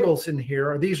sort of wiggles in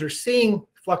here, or these are seeing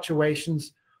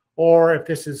fluctuations, or if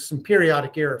this is some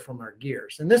periodic error from our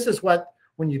gears. And this is what,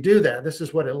 when you do that, this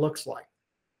is what it looks like.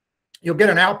 You'll get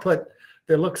an output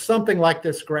that looks something like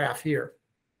this graph here.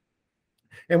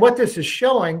 And what this is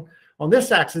showing on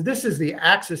this axis, this is the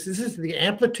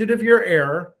amplitude of your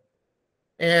error.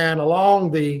 And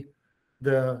along the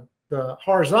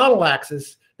horizontal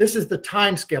axis, this is the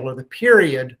time scale or the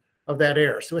period of that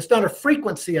error. So it's done a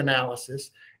frequency analysis,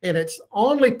 and it's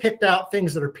only picked out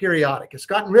things that are periodic. It's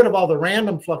gotten rid of all the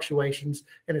random fluctuations,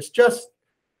 and it's just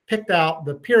picked out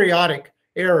the periodic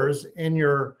errors in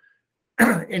your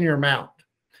mount.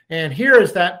 And here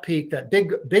is that peak, that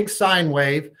big sine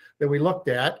wave that we looked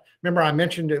at. Remember, I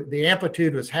mentioned the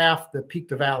amplitude was half the peak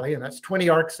to valley, and that's 20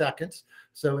 arc seconds.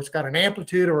 So it's got an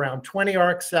amplitude around 20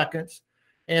 arc seconds,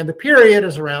 and the period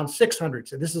is around 600.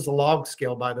 So this is a log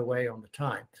scale, by the way, on the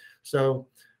time. So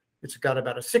it's got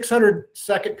about a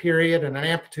 600-second period and an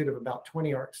amplitude of about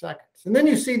 20 arc seconds. And then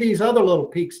you see these other little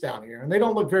peaks down here, and they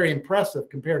don't look very impressive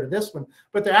compared to this one,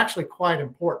 but they're actually quite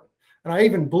important. And I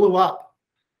even blew up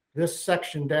this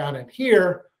section down in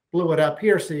here, blew it up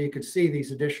here so you could see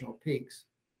these additional peaks.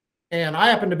 And I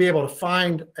happen to be able to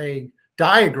find a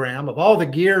diagram of all the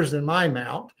gears in my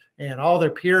mount and all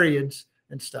their periods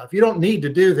and stuff. You don't need to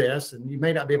do this, and you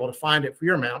may not be able to find it for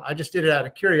your mount. I just did it out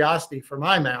of curiosity for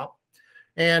my mount.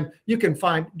 And you can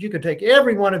take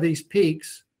every one of these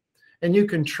peaks and you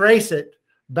can trace it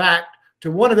back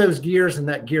to one of those gears in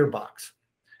that gearbox.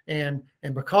 And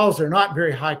because they're not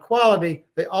very high quality,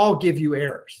 they all give you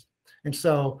errors. And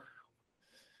so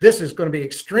this is going to be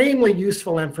extremely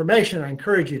useful information. I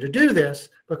encourage you to do this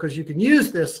because you can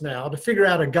use this now to figure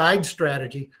out a guide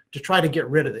strategy to try to get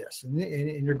rid of this. And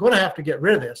you're going to have to get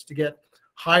rid of this to get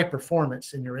high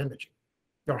performance in your imaging,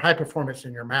 or high performance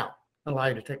in your mount, allow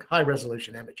you to take high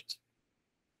resolution images.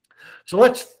 So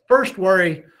let's first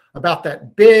worry about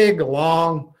that big,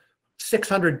 long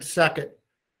 600-second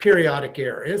periodic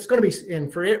error. It's going to be,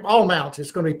 and for all mounts,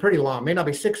 it's going to be pretty long. It may not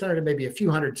be 600, it may be a few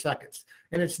hundred seconds.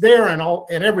 And it's there in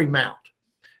every mount.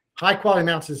 High quality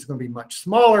mounts is going to be much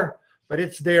smaller, but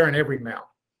it's there in every mount.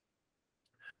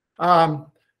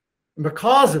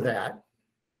 Because of that,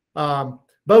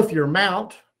 both your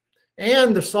mount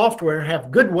and the software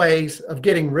have good ways of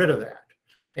getting rid of that.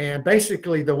 And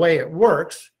basically the way it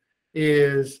works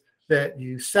is that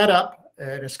you set up,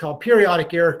 and it's called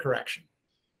periodic error correction.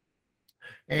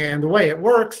 And the way it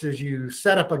works is you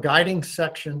set up a guiding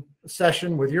session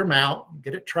with your mount,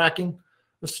 get it tracking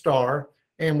the star,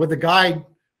 and with the guide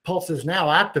pulses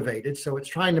now activated, so it's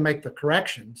trying to make the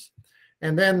corrections.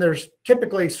 And then there's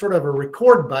typically sort of a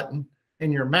record button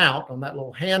in your mount on that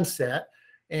little handset,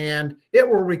 and it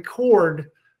will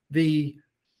record the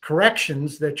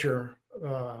corrections that your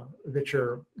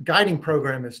guiding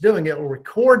program is doing. It will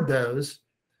record those,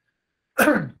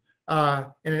 and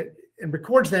it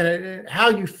records then how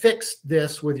you fixed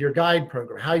this with your guide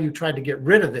program, how you tried to get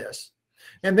rid of this.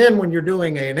 And then when you're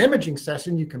doing an imaging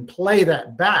session, you can play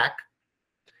that back,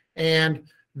 and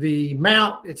the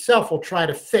mount itself will try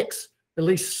to fix at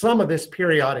least some of this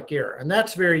periodic error, and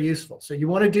that's very useful. So you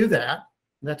want to do that.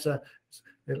 It's a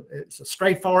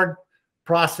straightforward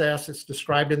process. It's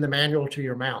described in the manual to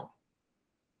your mount.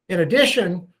 In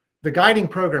addition, the guiding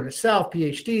program itself,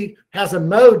 PhD, has a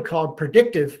mode called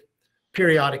predictive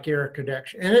periodic error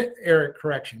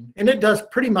correction, and it does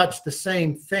pretty much the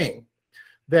same thing.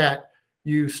 That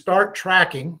you start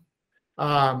tracking,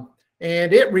 and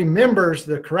it remembers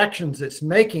the corrections it's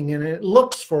making, and it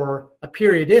looks for a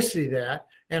periodicity of that.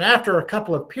 And after a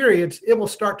couple of periods, it will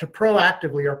start to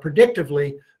proactively or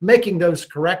predictively making those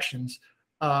corrections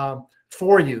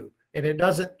for you. And it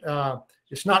doesn't,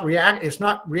 it's not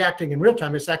reacting in real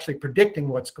time. It's actually predicting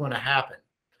what's going to happen.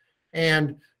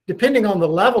 And depending on the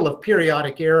level of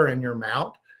periodic error in your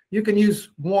mount, you can use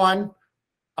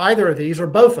either of these or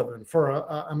both of them. For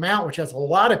a mount which has a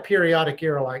lot of periodic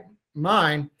error like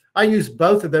mine, I use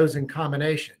both of those in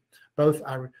combination.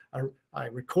 I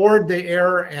record the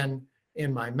error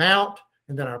in my mount,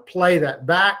 and then I play that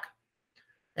back.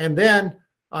 And then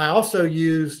I also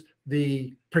use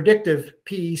the predictive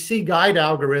PEC guide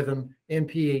algorithm in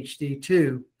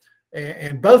PhD2.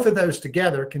 And both of those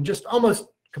together can just almost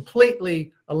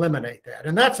completely eliminate that.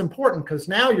 And that's important because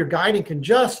now your guiding can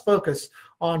just focus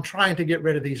on trying to get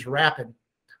rid of these rapid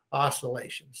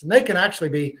oscillations. And they can actually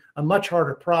be a much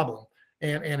harder problem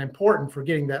and important for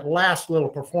getting that last little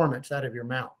performance out of your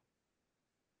mount.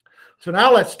 So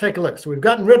now let's take a look. So we've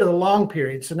gotten rid of the long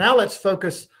period. So now let's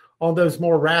focus on those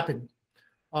more rapid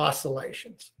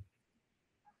oscillations.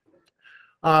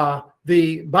 By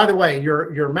the way,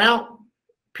 your mount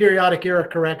periodic error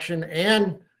correction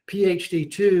and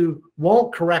PhD2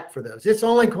 won't correct for those. It's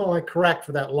only going to correct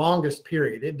for that longest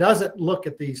period. It doesn't look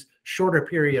at these shorter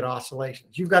period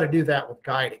oscillations. You've got to do that with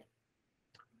guiding.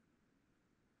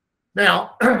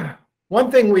 Now,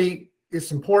 one thing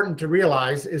it's important to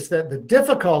realize is that the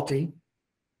difficulty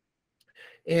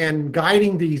in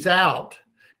guiding these out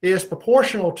is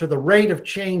proportional to the rate of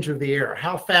change of the error,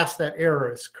 how fast that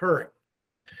error is occurring.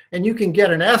 And you can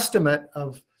get an estimate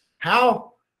of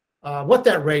what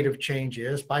that rate of change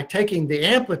is by taking the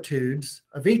amplitudes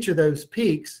of each of those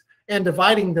peaks and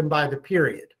dividing them by the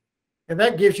period. And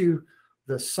that gives you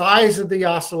the size of the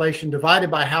oscillation divided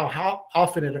by how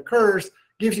often it occurs,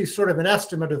 gives you sort of an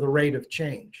estimate of the rate of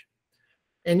change.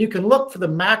 And you can look for the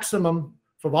maximum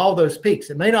from all those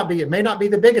peaks. It may not be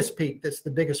the biggest peak that's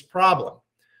the biggest problem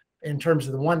in terms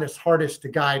of the one that's hardest to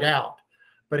guide out.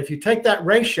 But if you take that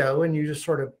ratio and you just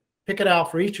sort of pick it out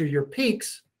for each of your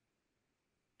peaks,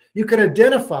 you can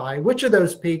identify which of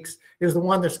those peaks is the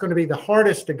one that's going to be the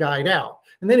hardest to guide out.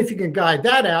 And then if you can guide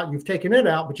that out, you've taken it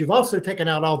out, but you've also taken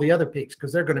out all the other peaks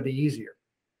because they're going to be easier.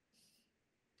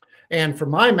 And for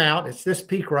my mount, it's this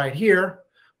peak right here,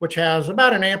 which has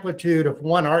about an amplitude of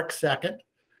 1 arc second,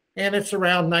 and it's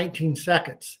around 19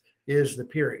 seconds is the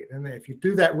period. And if you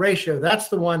do that ratio, that's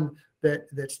the one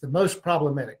that's the most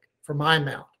problematic for my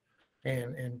mount.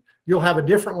 And you'll have a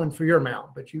different one for your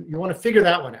mount, but you want to figure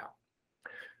that one out.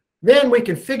 Then we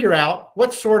can figure out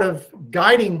what sort of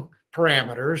guiding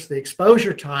parameters, the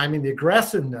exposure time and the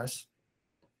aggressiveness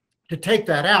to take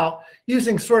that out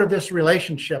using sort of this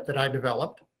relationship that I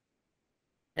developed.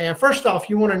 And first off,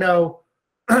 you want to know,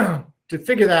 to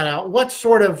figure that out, what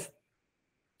sort of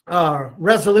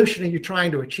resolution are you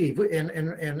trying to achieve?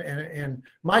 In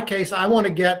my case, I want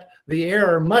to get the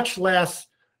error much less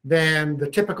than the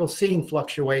typical scene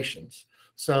fluctuations.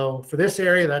 So for this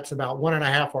area, that's about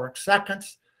 1.5 arc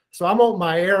seconds. So I want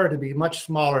my error to be much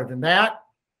smaller than that.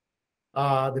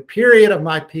 The period of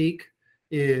my peak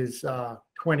is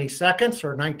 20 seconds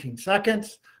or 19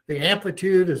 seconds. The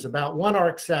amplitude is about 1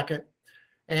 arc second.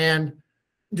 And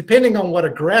depending on what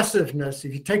aggressiveness,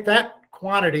 if you take that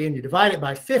quantity and you divide it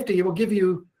by 50, it will give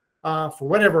you, for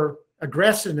whatever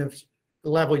aggressiveness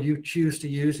level you choose to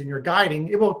use in your guiding,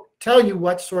 it will tell you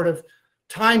what sort of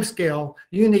time scale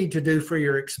you need to do for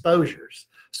your exposures.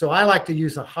 So I like to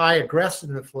use a high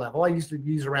aggressiveness level. I usually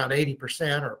use around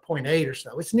 80% or 0.8 or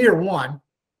so. It's near 1.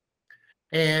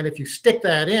 And if you stick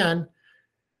that in,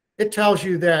 it tells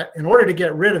you that in order to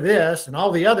get rid of this and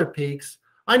all the other peaks,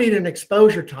 I need an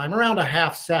exposure time around a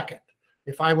 ½ second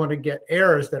if I want to get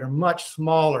errors that are much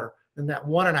smaller than that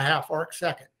 1.5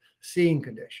 arc-second seeing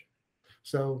condition.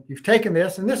 So you've taken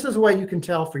this, and this is a way you can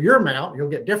tell for your mount, you'll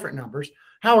get different numbers,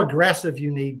 how aggressive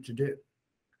you need to do.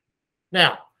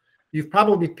 Now, you've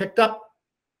probably picked up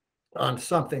on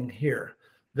something here,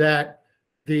 that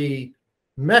the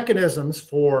mechanisms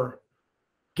for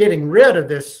getting rid of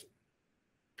this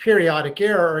periodic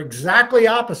error are exactly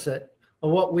opposite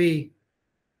of what we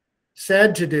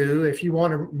said to do if you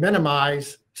want to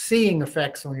minimize seeing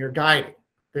effects on your guiding.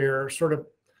 They're sort of,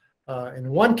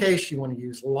 in one case, you want to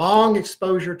use long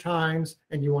exposure times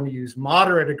and you want to use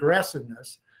moderate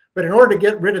aggressiveness. But in order to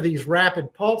get rid of these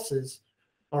rapid pulses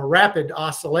or rapid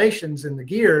oscillations in the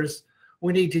gears,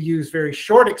 we need to use very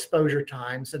short exposure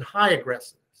times and high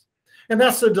aggressiveness. And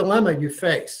that's the dilemma you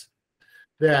face,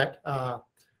 that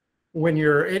when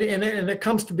you're, and it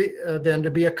comes to be then to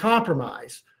be a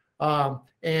compromise.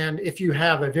 And if you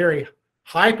have a very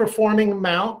high performing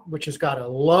mount, which has got a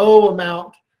low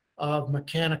amount of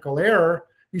mechanical error,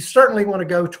 you certainly want to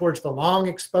go towards the long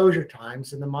exposure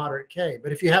times and the moderate K.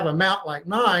 But if you have a mount like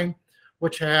mine,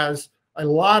 which has a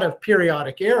lot of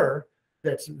periodic error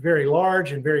that's very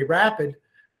large and very rapid,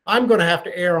 I'm going to have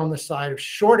to err on the side of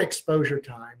short exposure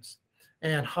times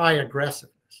and high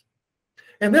aggressiveness.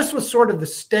 And this was sort of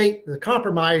the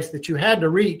compromise that you had to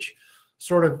reach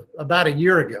sort of about a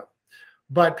year ago.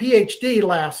 But PhD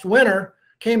last winter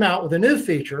came out with a new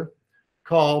feature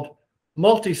called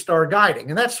multi-star guiding,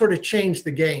 and that sort of changed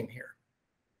the game here.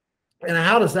 And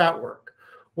how does that work?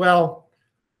 Well,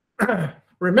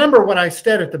 remember what I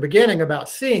said at the beginning about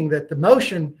seeing, that the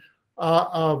motion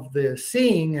of the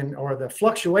seeing or the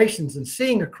fluctuations in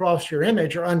seeing across your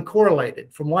image are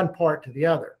uncorrelated from one part to the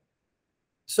other.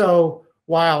 So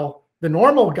while the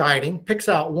normal guiding picks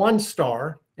out one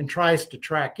star and tries to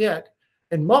track it,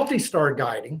 in multi-star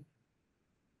guiding,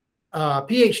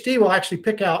 PhD will actually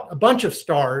pick out a bunch of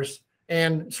stars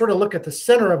and sort of look at the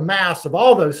center of mass of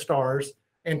all those stars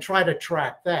and try to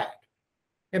track that.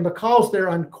 And because they're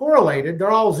uncorrelated,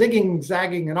 they're all zigging,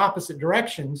 zagging in opposite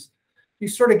directions, you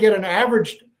sort of get an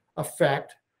averaged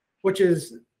effect, which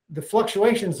is the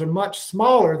fluctuations are much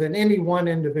smaller than any one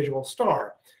individual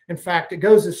star. In fact, it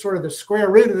goes as sort of the square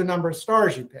root of the number of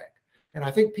stars you pick. And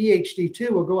I think PhD2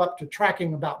 will go up to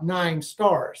tracking about 9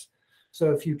 stars.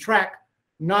 So if you track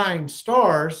 9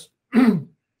 stars and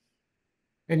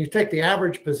you take the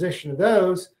average position of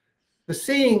those, the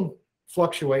seeing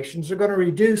fluctuations are going to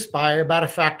reduce by about a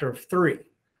factor of 3.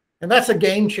 And that's a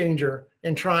game changer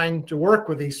in trying to work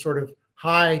with these sort of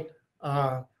high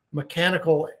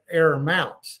mechanical error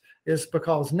mounts, is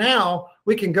because now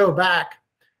we can go back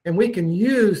and we can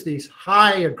use these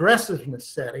high aggressiveness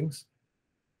settings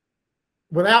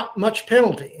without much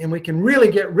penalty, and we can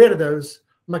really get rid of those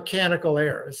mechanical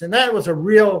errors. And that was a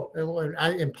real,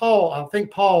 and Paul, I think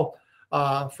Paul,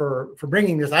 for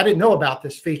bringing this, I didn't know about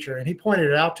this feature, and he pointed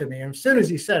it out to me. And as soon as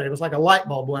he said it, it was like a light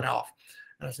bulb went off.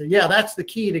 And I said, yeah, that's the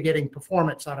key to getting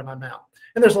performance out of my mount.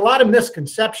 And there's a lot of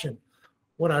misconception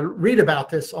when I read about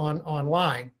this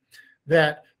online,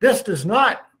 that this does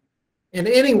not in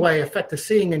any way affect the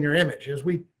seeing in your image. As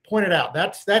we pointed out,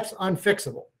 that's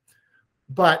unfixable.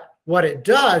 But what it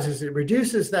does is it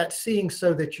reduces that seeing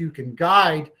so that you can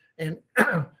guide and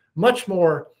much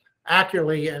more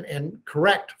accurately and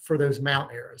correct for those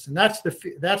mount errors. And that's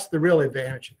the real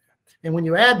advantage of that. And when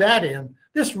you add that in,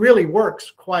 this really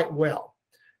works quite well.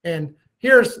 And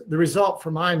here's the result for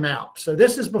my mount. So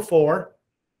this is before.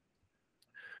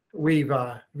 If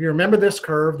you remember this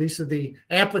curve, these are the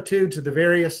amplitudes of the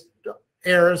various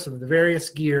errors of the various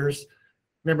gears.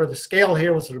 Remember, the scale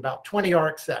here was at about 20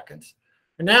 arc seconds.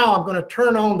 And now I'm going to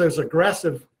turn on those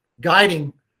aggressive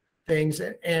guiding things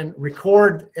and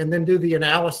record and then do the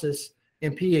analysis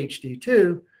in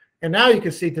PhD2. And now you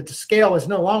can see that the scale is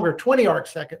no longer 20 arc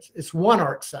seconds, it's 1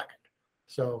 arc second.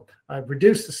 So I've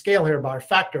reduced the scale here by a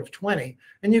factor of 20.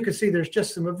 And you can see there's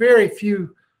just some very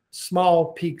few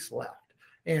small peaks left.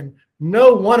 And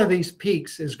no one of these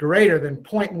peaks is greater than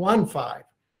 0.15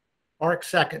 arc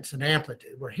seconds in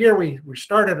amplitude. Where here we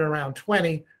started around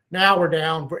 20. Now we're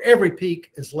down where every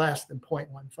peak is less than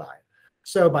 0.15.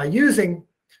 So by using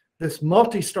this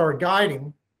multi-star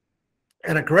guiding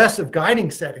and aggressive guiding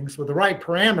settings with the right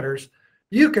parameters,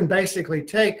 you can basically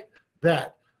take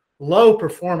that low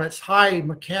performance, high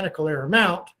mechanical error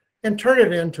mount and turn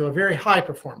it into a very high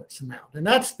performance mount. And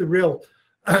that's the real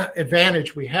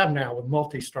advantage we have now with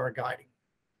multi-star guiding.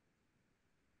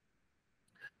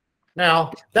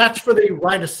 Now, that's for the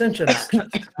right ascension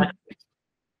axis,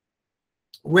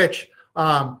 which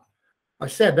I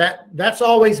said that's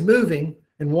always moving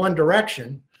in one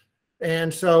direction.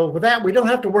 And so with that, we don't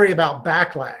have to worry about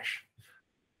backlash.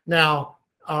 Now,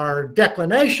 our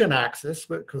declination axis,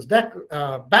 because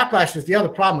backlash is the other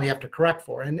problem we have to correct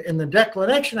for. And in the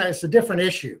declination axis, it's a different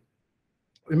issue.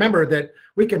 Remember that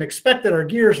we can expect that our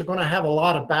gears are going to have a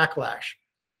lot of backlash.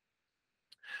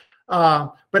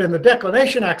 But in the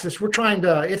declination axis, we're trying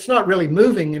to, it's not really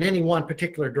moving in any one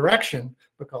particular direction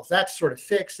because that's sort of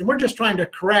fixed. And we're just trying to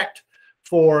correct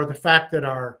for the fact that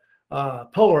our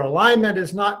polar alignment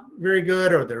is not very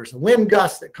good, or there's a wind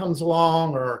gust that comes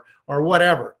along, or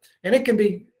whatever. And it can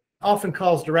be often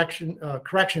cause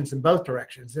corrections in both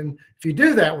directions. And if you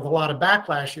do that with a lot of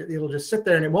backlash, it'll just sit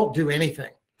there and it won't do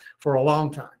anything for a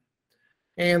long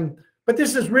time. But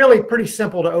this is really pretty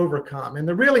simple to overcome. And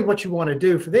really what you want to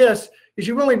do for this is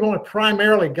you really want to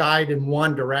primarily guide in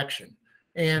one direction.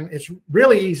 And it's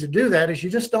really easy to do that is you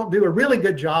just don't do a really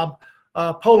good job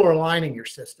polar aligning your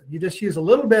system. You just use a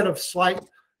little bit of slight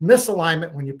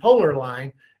misalignment when you polar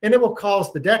align, and it will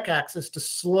cause the deck axis to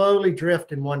slowly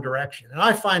drift in one direction. And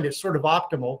I find it sort of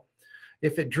optimal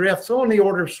if it drifts on the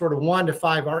order of sort of 1 to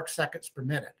 5 arc seconds per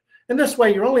minute. And this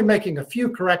way you're only making a few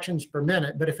corrections per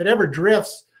minute, but if it ever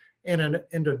drifts in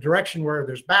a direction where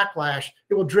there's backlash,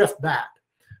 it will drift back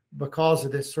because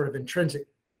of this sort of intrinsic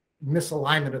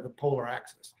misalignment of the polar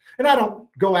axis. And I don't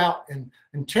go out and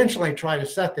intentionally try to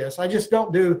set this. I just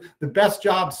don't do the best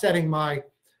job setting my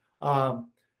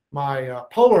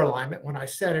polar alignment when I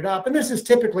set it up. And this is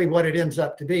typically what it ends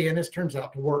up to be. And this turns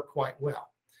out to work quite well.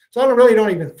 So I really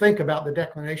don't even think about the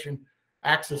declination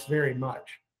axis very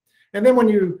much. And then when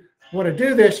you want to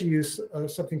do this, you use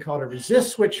something called a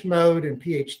resist switch mode in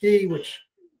PhD, which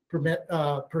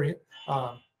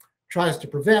tries to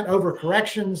prevent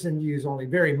overcorrections and use only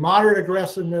very moderate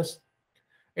aggressiveness.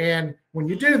 And when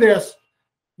you do this,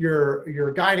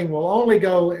 your guiding will only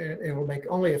go, it will make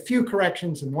only a few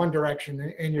corrections in one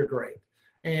direction, and you're great.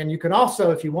 And you can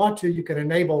also, if you want to, you can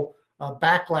enable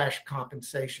backlash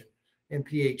compensation in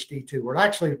PhD too, where it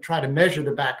actually try to measure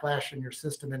the backlash in your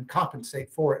system and compensate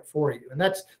for it for you. And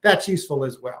that's useful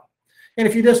as well. And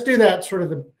if you just do that, sort of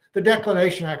the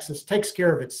declination axis takes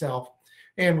care of itself.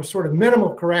 And with sort of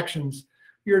minimal corrections,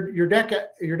 your deck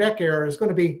error is going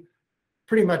to be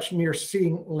pretty much near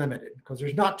seeing limited because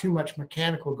there's not too much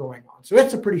mechanical going on. So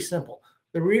it's a pretty simple.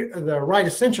 The right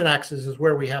ascension axis is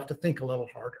where we have to think a little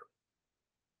harder.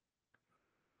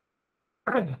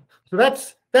 So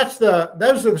those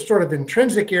are the sort of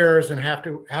intrinsic errors and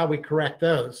how we correct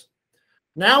those.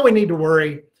 Now we need to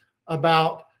worry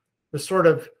about the sort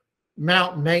of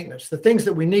mount maintenance, the things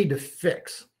that we need to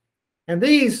fix. And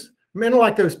these,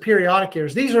 like those periodic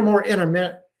errors, these are more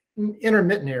intermittent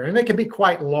error, and they can be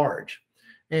quite large.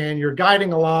 And you're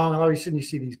guiding along, all of a sudden you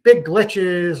see these big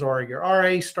glitches, or your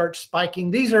RA starts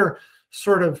spiking. These are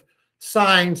sort of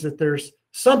signs that there's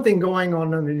something going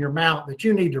on in your mount that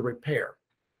you need to repair.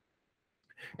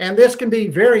 And this can be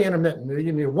very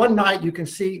intermittent. One night you can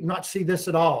not see this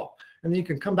at all. And then you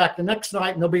can come back the next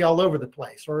night and they'll be all over the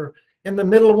place. Or in the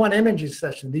middle of one imaging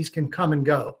session, these can come and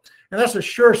go. And that's a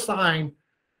sure sign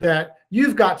that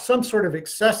you've got some sort of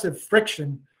excessive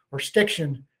friction or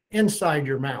stiction inside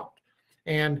your mount.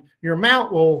 And your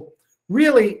mount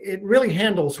really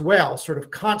handles well sort of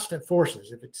constant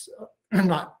forces. If it's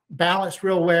not balanced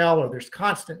real well or there's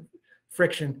constant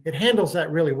friction, it handles that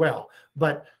really well.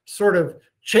 But sort of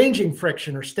changing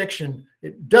friction or stiction,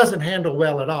 it doesn't handle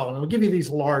well at all. And it'll give you these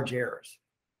large errors.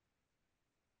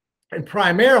 And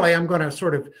primarily, I'm going to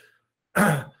sort of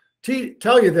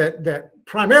tell you that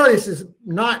primarily this is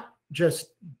not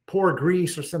just poor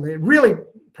grease or something. It really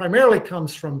primarily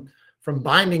comes from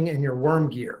binding in your worm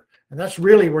gear. And that's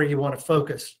really where you want to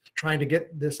focus, trying to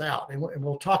get this out. And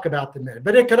we'll talk about that in a minute.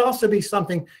 But it could also be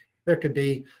something, there could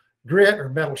be grit or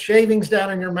metal shavings down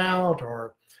in your mount,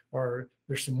 or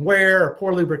there's some wear or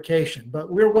poor lubrication.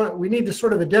 But we need to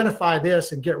sort of identify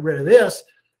this and get rid of this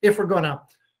if we're going to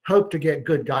hope to get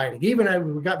good guiding. Even if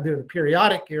we've got the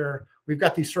periodic error, we've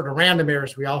got these sort of random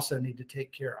errors we also need to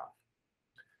take care of.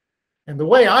 And the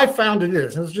way I found it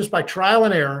is, and it's just by trial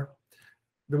and error,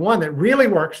 the one that really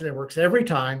works, and it works every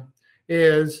time,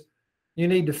 is you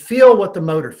need to feel what the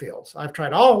motor feels. I've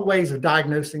tried all ways of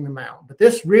diagnosing the mount, but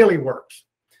this really works.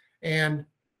 And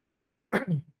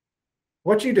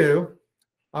what you do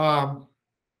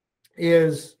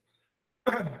is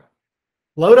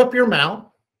load up your mount,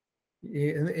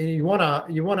 and you want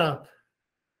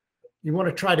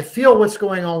to try to feel what's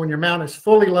going on when your mount is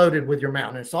fully loaded with your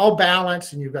mount. And it's all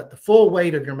balanced, and you've got the full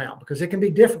weight of your mount, because it can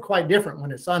be quite different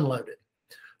when it's unloaded.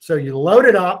 So you load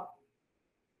it up,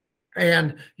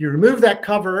 and you remove that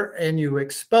cover, and you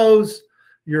expose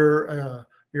your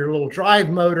your little drive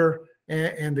motor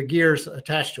and the gears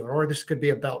attached to it, or this could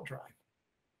be a belt drive.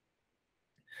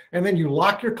 And then you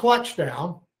lock your clutch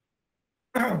down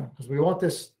because we want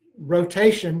this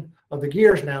rotation of the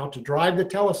gears now to drive the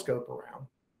telescope around.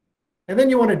 And then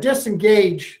you want to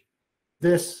disengage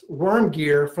this worm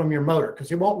gear from your motor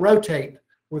because it won't rotate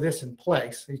with this in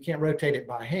place. You can't rotate it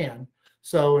by hand.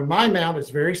 So in my mount,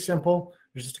 it's very simple.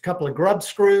 There's just a couple of grub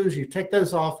screws. You take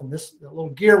those off and this little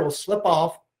gear will slip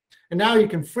off. And now you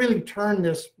can freely turn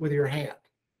this with your hand.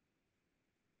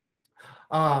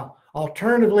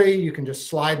 Alternatively, you can just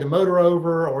slide the motor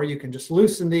over, or you can just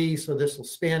loosen these so this will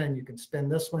spin and you can spin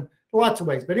this one. Lots of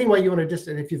ways. But anyway, you want to just,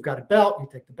 and if you've got a belt, you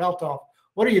take the belt off.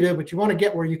 What do you do? But you want to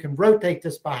get where you can rotate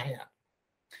this by hand.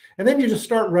 And then you just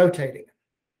start rotating it.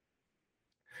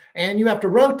 And you have to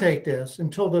rotate this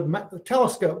until the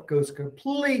telescope goes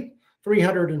complete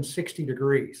 360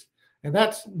 degrees. And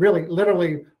that's really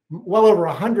literally well over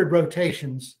 100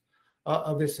 rotations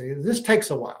of this. This takes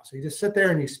a while. So you just sit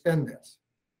there and you spin this.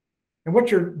 And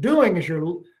what you're doing is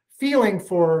you're feeling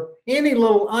for any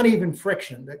little uneven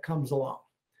friction that comes along.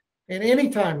 And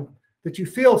anytime that you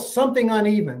feel something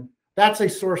uneven, that's a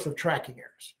source of tracking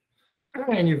errors.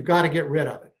 And you've got to get rid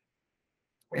of it.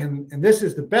 And this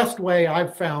is the best way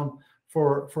I've found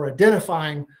for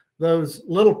identifying those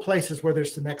little places where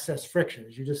there's some excess friction.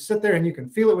 Is you just sit there and you can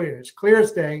feel it. It's clear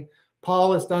as day.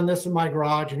 Paul has done this in my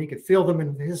garage and he could feel them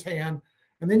in his hand.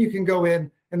 And then you can go in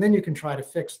and then you can try to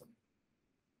fix them.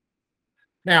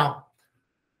 Now,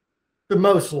 the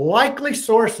most likely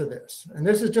source of this, and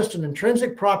this is just an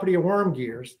intrinsic property of worm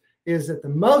gears, is that the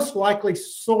most likely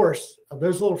source of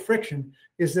those little friction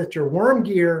is that your worm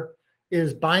gear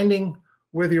is binding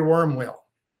with your worm wheel.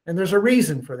 And there's a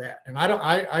reason for that. And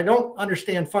I don't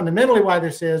understand fundamentally why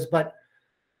this is, but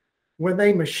when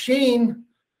they machine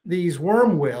these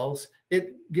worm wheels,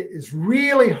 it is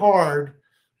really hard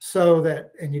so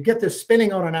that, and you get this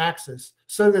spinning on an axis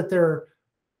so that they're,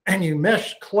 and you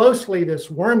mesh closely this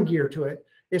worm gear to it,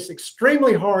 it's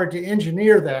extremely hard to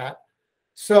engineer that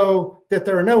so that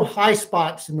there are no high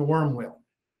spots in the worm wheel.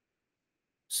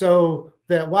 So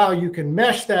that while you can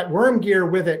mesh that worm gear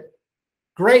with it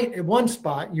great at one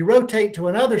spot, you rotate to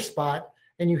another spot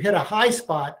and you hit a high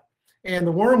spot and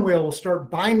the worm wheel will start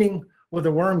binding with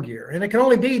the worm gear. And it can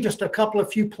only be just a couple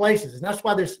of few places. And that's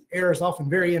why this error is often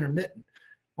very intermittent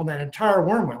on that entire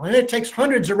worm wheel. And it takes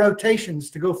hundreds of rotations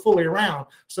to go fully around.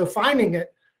 So finding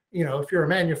it, you know, if you're a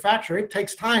manufacturer, it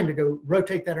takes time to go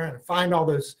rotate that around and find all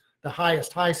those, the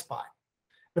highest high spot.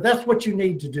 But that's what you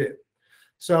need to do.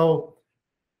 So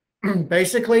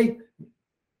basically,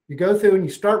 you go through and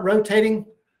you start rotating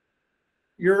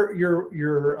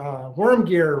your worm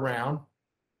gear around,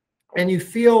 and you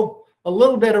feel a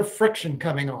little bit of friction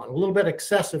coming on, a little bit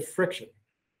excessive friction.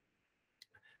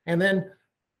 And then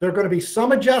there are going to be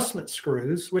some adjustment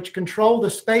screws which control the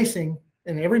spacing,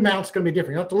 and every mount's going to be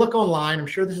different. You have to look online. I'm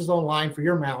sure this is online for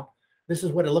your mount. This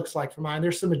is what it looks like for mine.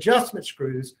 There's some adjustment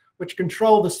screws which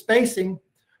control the spacing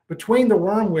between the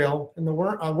worm wheel and the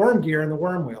worm gear and the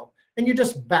worm wheel. And you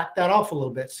just back that off a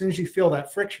little bit as soon as you feel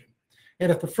that friction.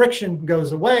 And if the friction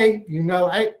goes away, you know,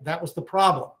 hey, that was the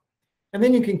problem. And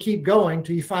then you can keep going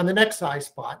till you find the next high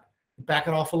spot, back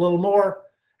it off a little more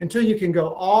until you can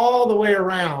go all the way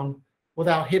around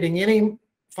without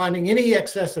finding any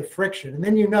excessive friction. And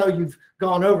then you know you've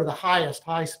gone over the highest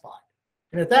high spot.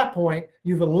 And at that point,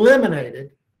 you've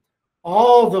eliminated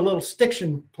all the little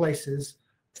stiction places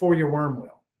for your worm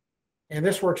wheel. And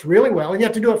this works really well. And you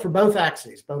have to do it for both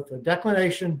axes, both the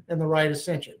declination and the right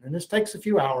ascension. And this takes a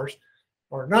few hours,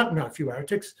 or not a few hours. It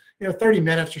takes 30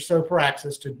 minutes or so per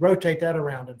axis to rotate that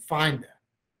around and find that.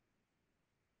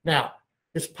 Now,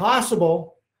 it's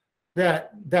possible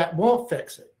that that won't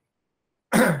fix it.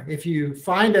 If you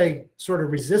find a sort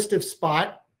of resistive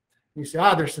spot, you say,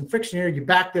 there's some friction here, you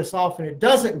back this off and it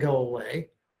doesn't go away.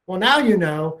 Well, now you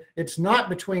know it's not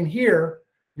between here,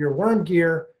 your worm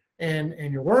gear,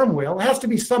 and your worm wheel. It has to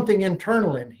be something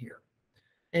internal in here.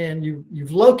 And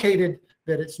you've located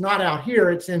that it's not out here,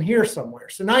 it's in here somewhere.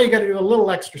 So now you got to do a little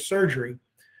extra surgery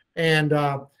and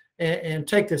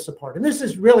take this apart. And this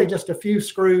is really just a few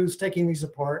screws taking these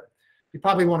apart. You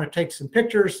probably want to take some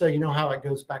pictures so you know how it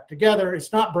goes back together.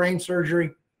 It's not brain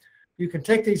surgery. You can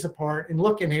take these apart and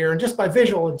look in here, and just by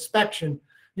visual inspection,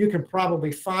 you can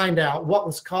probably find out what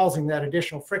was causing that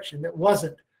additional friction that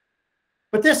wasn't.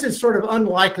 But this is sort of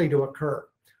unlikely to occur.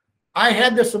 I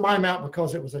had this in my mount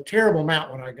because it was a terrible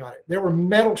mount when I got it. There were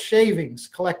metal shavings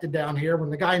collected down here. When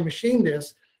the guy machined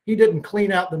this, he didn't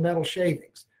clean out the metal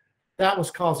shavings. That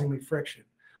was causing me friction.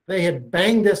 They had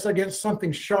banged this against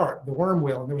something sharp, the worm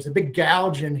wheel, and there was a big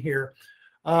gouge in here.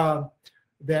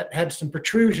 that had some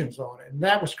protrusions on it, and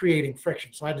that was creating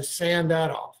friction. So I had to sand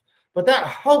that off. But that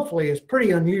hopefully is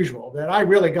pretty unusual, that I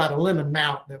really got a lemon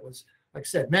mount that was, like I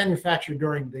said, manufactured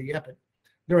during the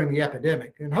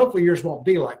epidemic. And hopefully yours won't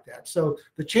be like that. So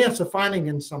the chance of finding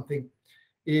in something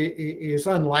is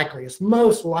unlikely. It's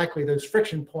most likely those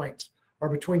friction points are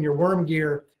between your worm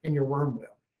gear and your worm wheel.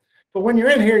 But when you're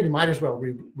in here, you might as well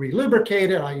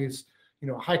re-lubricate it. I use,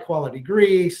 high quality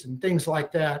grease and things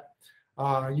like that.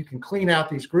 You can clean out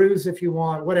these grooves if you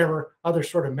want, whatever other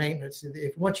sort of maintenance.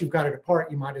 Once you've got it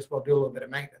apart, you might as well do a little bit of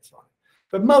maintenance on it.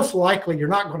 But most likely, you're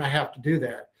not going to have to do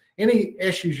that. Any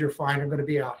issues you're finding are going to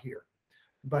be out here.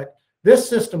 But this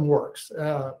system works.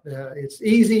 It's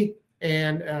easy,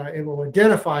 and it will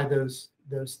identify those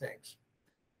things.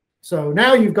 So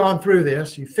now you've gone through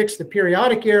this. You fixed the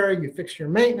periodic error. You fixed your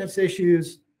maintenance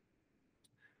issues.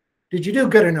 Did you do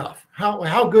good enough?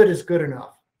 How good is good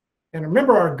enough? And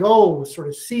remember, our goal was sort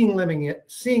of seeing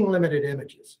limited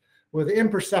images with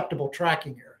imperceptible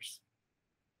tracking errors.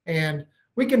 And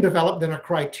we can develop then a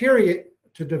criteria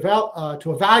to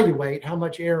evaluate how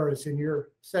much error is in your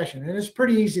session. And it's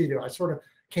pretty easy to do. I sort of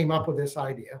came up with this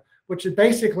idea, which is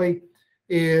basically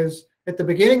at the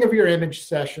beginning of your image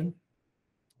session,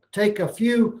 take a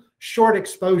few short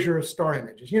exposure of star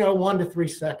images, 1 to 3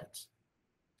 seconds.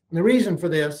 And the reason for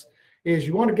this is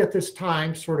you want to get this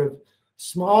time sort of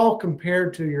small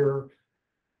compared to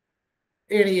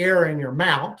any error in your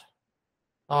mount,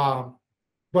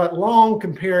 but long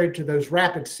compared to those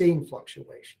rapid seeing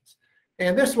fluctuations.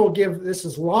 And this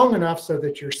is long enough so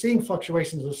that your seeing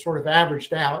fluctuations are sort of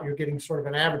averaged out. You're getting sort of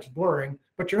an average blurring,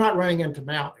 but you're not running into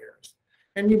mount errors.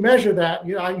 And you measure that.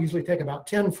 I usually take about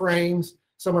 10 frames,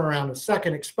 somewhere around a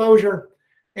second exposure,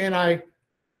 and I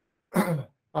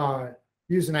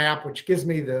use an app which gives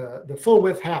me the full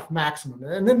width half maximum.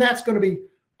 And then that's going to be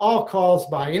all caused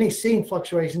by any seeing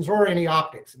fluctuations or any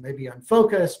optics. It may be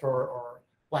unfocused or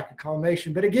lack of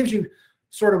collimation, but it gives you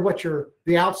sort of what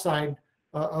the outside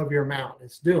of your mount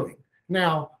is doing.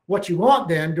 Now, what you want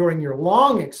then during your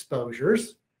long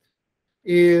exposures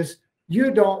is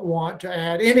you don't want to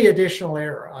add any additional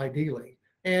error, ideally.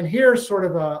 And here's sort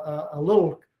of a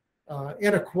little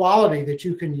inequality that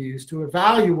you can use to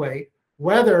evaluate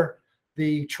whether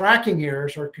the tracking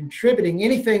errors are contributing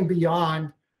anything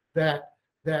beyond that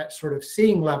sort of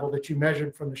seeing level that you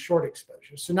measured from the short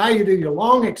exposure. So now you do your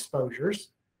long exposures.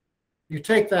 You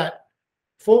take that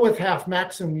full width half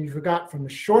maximum you've got from the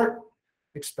short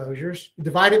exposures,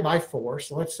 divide it by 4.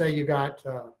 So let's say you got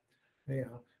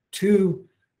 2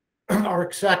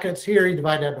 arc seconds here. You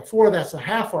divide that by 4. That's a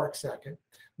half arc second.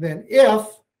 Then if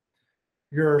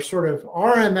your sort of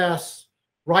RMS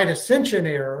right ascension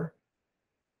error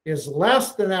is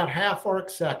less than that half arc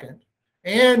second,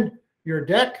 and your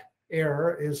deck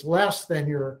error is less than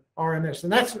your RMS,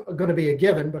 and that's going to be a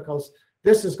given because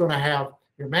this is going to have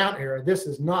your mount error. This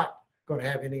is not going to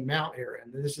have any mount error,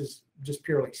 and this is just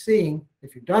purely seeing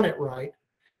if you've done it right.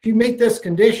 If you meet this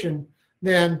condition,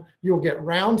 then you'll get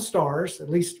round stars, at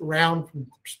least round from the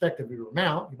perspective of your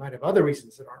mount. You might have other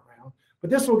reasons that aren't round, but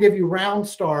this will give you round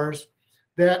stars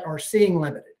that are seeing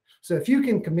limited. So if you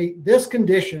can meet this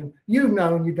condition, you've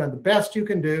done the best you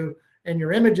can do, and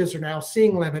your images are now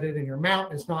seeing limited, and your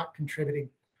mount is not contributing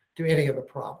to any of the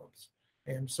problems.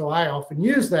 And so I often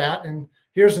use that, and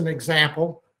here's an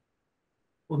example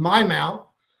with my mount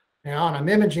now, and I'm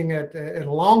imaging it at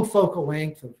a long focal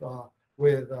length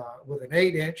with an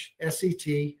 8-inch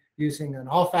SET using an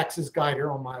off-axis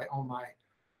guider on my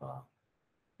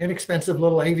inexpensive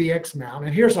little AVX mount.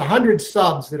 And here's 100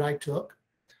 subs that I took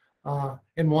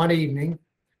in one evening,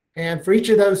 and for each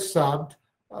of those subs,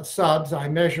 I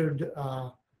measured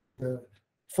the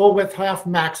full width half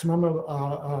maximum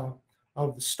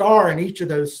of the star in each of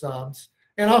those subs,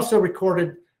 and also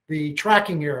recorded the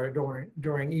tracking error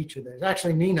during each of those.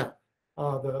 Actually, Nina,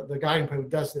 the guiding post,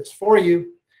 does this for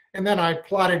you, and then I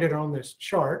plotted it on this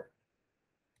chart.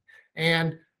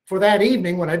 And for that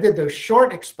evening, when I did those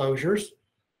short exposures,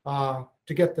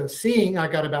 to get the seeing, I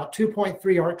got about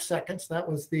 2.3 arc seconds. That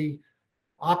was the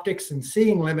optics and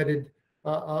seeing limited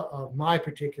of my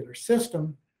particular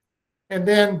system. And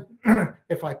then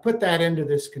if I put that into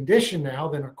this condition now,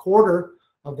 then a quarter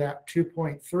of that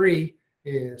 2.3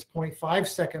 is 0.5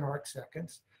 second arc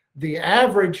seconds. The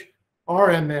average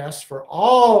RMS for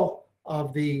all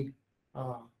of the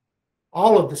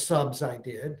subs I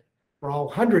did, for all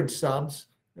 100 subs,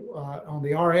 on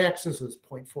the R-axis was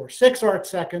 0.46 arc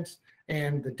seconds,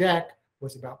 and the deck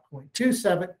was about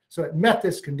 0.27. So it met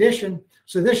this condition.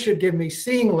 So this should give me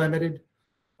seeing limited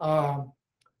and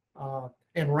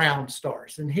round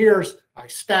stars. And I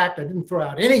didn't throw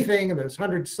out anything in those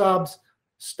 100 subs,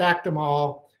 stacked them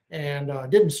all, and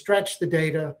didn't stretch the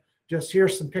data. Just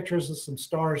here's some pictures of some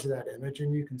stars of that image,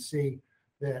 and you can see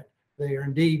that they are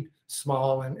indeed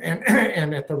small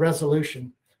and at the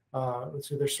resolution.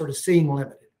 So they're sort of seeing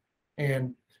limited.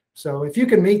 And so if you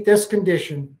can meet this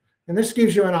condition, and this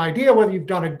gives you an idea whether you've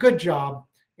done a good job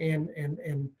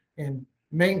in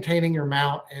maintaining your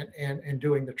mount and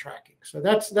doing the tracking. So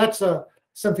that's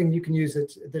something you can use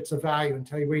that's a value and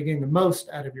tell you where you're getting the most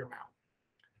out of your mount.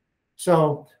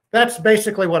 So that's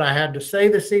basically what I had to say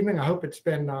this evening. I hope it's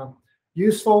been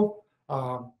useful.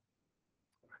 So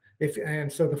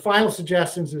the final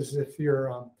suggestions is if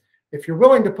you're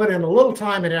willing to put in a little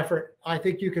time and effort, I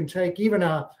think you can take even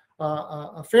a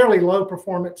fairly low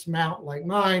performance mount like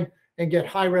mine and get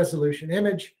high resolution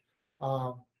image.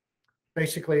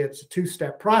 Basically, it's a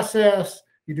two-step process.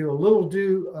 You do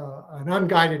an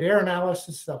unguided error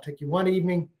analysis. That'll take you one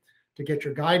evening to get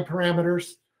your guide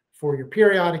parameters for your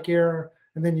periodic error.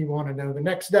 And then you want to know the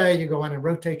next day, you go in and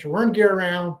rotate your worm gear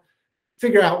around,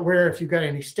 figure out where, if you've got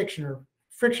any stiction or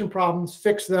friction problems,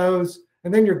 fix those,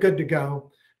 and then you're good to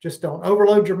go. Just don't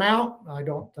overload your mount.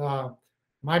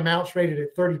 My mount's rated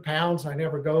at 30 pounds. I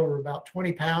never go over about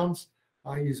 20 pounds.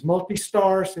 I use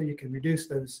multi-star so you can reduce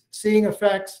those seeing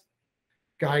effects.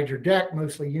 Guide your deck,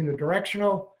 mostly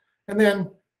unidirectional. And then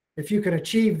if you can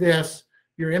achieve this,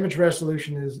 your image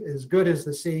resolution is as good as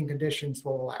the seeing conditions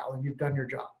will allow, and you've done your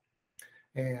job.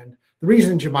 And the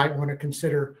reasons you might want to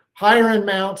consider higher end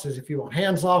mounts is if you want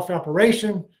hands-off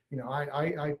operation.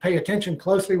 I pay attention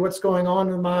closely what's going on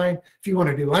in mine. If you want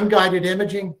to do unguided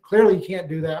imaging, clearly you can't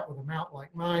do that with a mount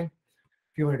like mine.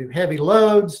 If you want to do heavy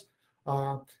loads,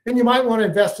 then you might want to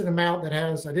invest in a mount that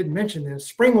has, I didn't mention this,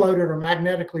 spring-loaded or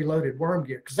magnetically loaded worm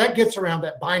gear, because that gets around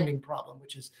that binding problem,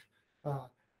 which is a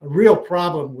real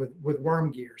problem with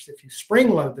worm gears. If you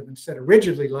spring-load them instead of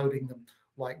rigidly loading them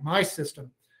like my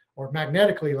system, or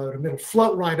magnetically load them, it'll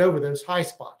float right over those high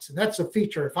spots. And that's a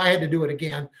feature. If I had to do it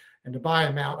again and to buy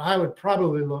a mount, I would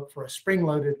probably look for a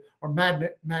spring-loaded or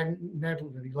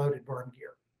magnetically loaded worm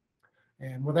gear.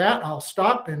 And with that, I'll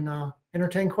stop and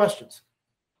entertain questions.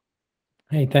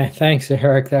 Hey, thanks,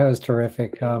 Eric. That was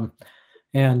terrific.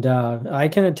 And I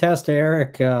can attest to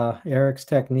Eric's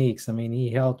techniques. I mean, he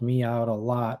helped me out a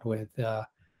lot with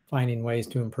finding ways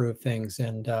to improve things.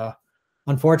 And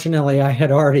unfortunately, I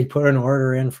had already put an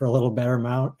order in for a little better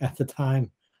mount at the time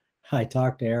I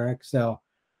talked to Eric. So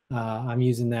I'm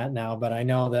using that now. But I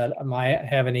know that I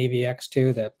have an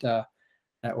AVX2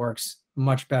 that works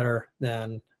much better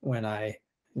than when I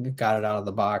got it out of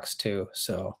the box too.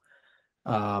 So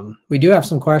we do have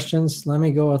some questions. Let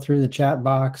me go through the chat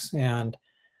box and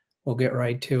we'll get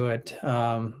right to it.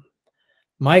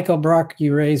 Michael Bruck,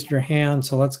 you raised your hand,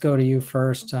 so let's go to you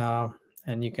first,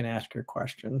 and you can ask your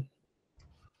question.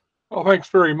 Well, thanks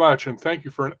very much, and thank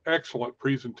you for an excellent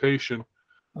presentation.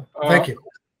 Thank you.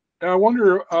 I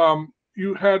wonder,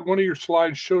 you had one of your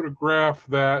slides showed a graph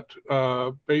that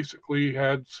basically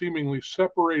had seemingly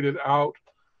separated out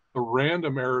the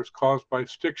random errors caused by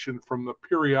stiction from the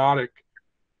periodic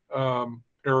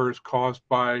errors caused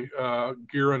by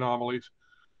gear anomalies.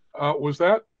 Was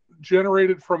that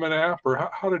generated from an app, or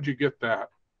how did you get that?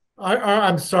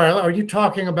 I'm sorry. Are you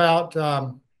talking about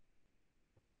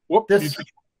this?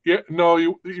 Yeah, no,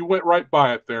 you went right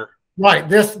by it there. Right.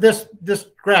 This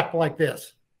graph like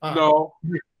this. No.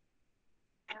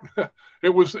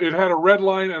 It had a red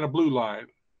line and a blue line.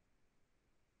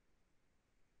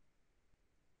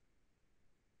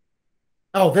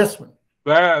 Oh, this one.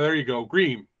 There you go,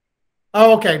 green.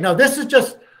 Oh, okay. No, this is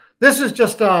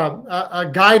just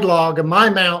a guide log of my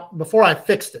mount before I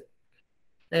fixed it,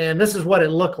 and this is what it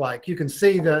looked like. You can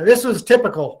see this was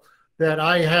typical that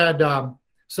I had.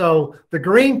 So the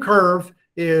green curve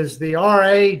is the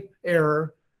RA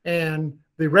error, and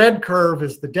the red curve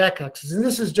is the deck axis, and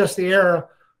this is just the error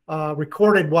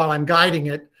recorded while I'm guiding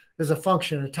it as a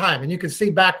function of time. And you can see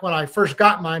back when I first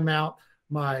got my mount,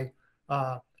 my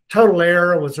total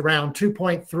error was around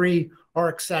 2.3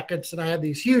 arc seconds, and I had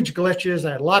these huge glitches.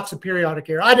 I had lots of periodic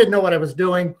error. I didn't know what I was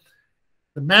doing.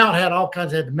 The mount had all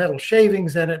kinds of metal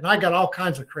shavings in it, and I got all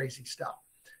kinds of crazy stuff.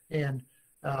 And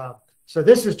so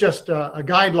this is just a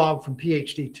guide log from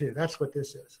PhD2. That's what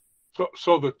this is.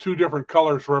 So the two different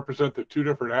colors represent the two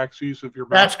different axes of your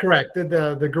mount? That's correct.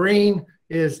 The green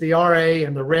is the RA,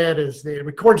 and the red is it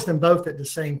records them both at the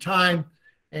same time.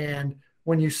 And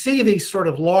when you see these sort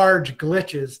of large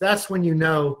glitches, that's when you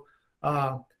know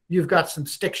you've got some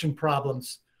stiction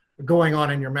problems going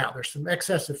on in your mount. There's some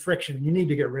excessive friction, and you need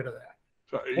to get rid of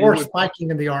that. Or spiking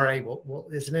in the RA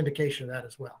is an indication of that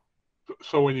as well.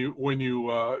 So when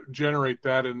you generate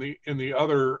that in the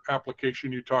other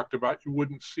application you talked about, you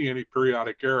wouldn't see any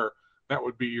periodic error. That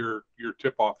would be your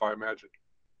tip off, I imagine.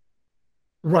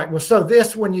 Right. Well, so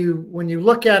this, when you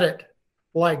look at it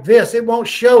like this, it won't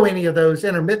show any of those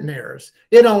intermittent errors.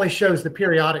 It only shows the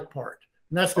periodic part.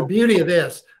 And that's the beauty of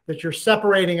this, that you're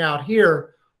separating out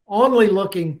here, only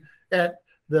looking at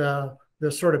the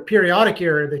sort of periodic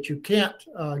error that you can't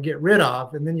get rid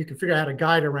of. And then you can figure out how to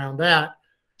guide around that.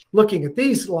 Looking at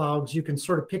these logs, you can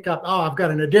sort of pick up, oh, I've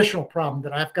got an additional problem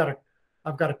that I've got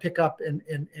to pick up and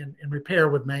repair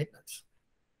with maintenance.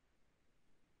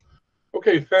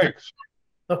 Okay, thanks.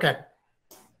 Okay.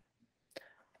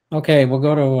 Okay, we'll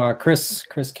go to Chris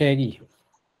Kagi.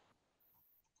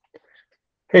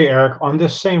 Hey, Eric, on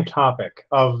this same topic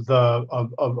of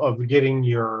getting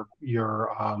your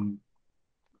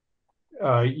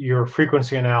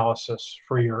frequency analysis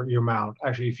for your mount.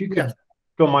 Actually, if you could, Yes.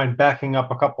 don't mind backing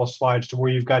up a couple of slides to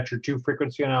where you've got your 2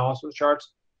 frequency analysis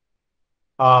charts.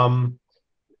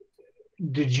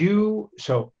 Did you,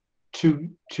 so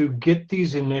to get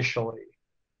these initially,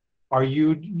 are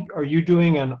you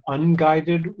doing an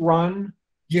unguided run?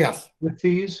 Yes. With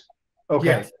these? Okay.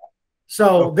 Yes.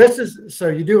 So this is, so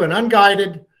you do an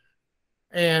unguided,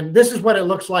 and this is what it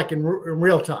looks like in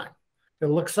real time. It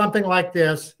looks something like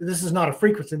this. This is not a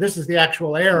frequency. This is the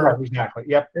actual error. Right, exactly.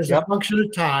 Yep. As a function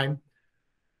of time.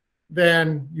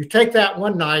 Then you take that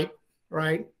one night,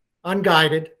 right,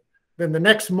 unguided. Then the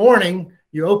next morning,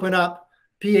 you open up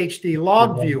PhD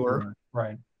log viewer,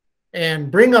 right, and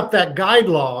bring up that guide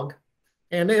log,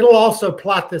 and it'll also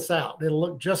plot this out. It'll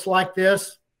look just like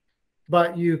this,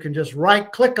 but you can just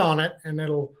right click on it and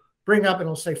it'll bring up and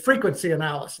it'll say frequency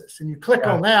analysis. And you click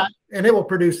on that and it will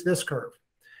produce this curve.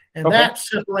 And that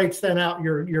separates then out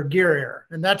your gear error.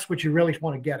 And that's what you really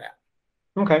want to get at.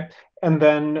 Okay. And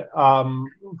then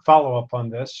follow up on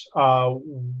this.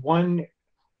 One,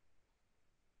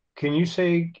 can you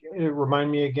say,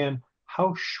 remind me again,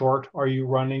 how short are you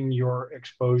running your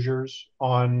exposures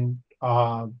on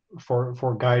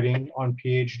for guiding on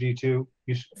PhD2?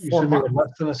 You said they were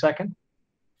less than a second?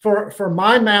 For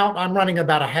my mount, I'm running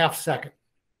about a half second.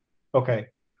 Okay.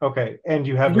 Okay. And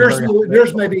you have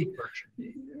yours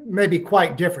may be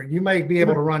quite different. You may be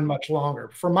able to run much longer.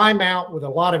 For my mount with a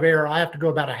lot of error, I have to go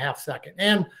about a half second,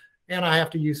 and I have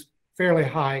to use fairly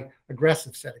high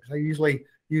aggressive settings. I usually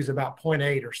use about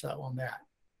 0.8 or so on that,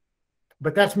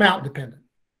 but that's mount dependent.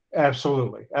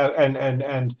 Absolutely.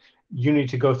 And you need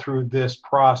to go through this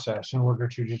process in order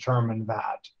to determine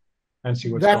that and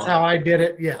see what's going on. That's how I did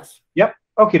it. Yes. Yep.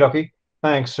 Okie dokie.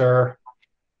 Thanks, sir.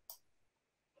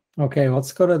 Okay,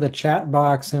 let's go to the chat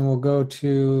box and we'll go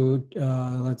to,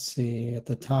 let's see, at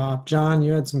the top. John,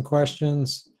 you had some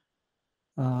questions.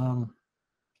 I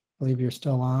believe you're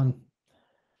still on.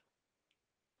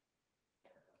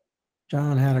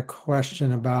 John had a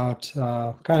question about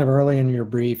kind of early in your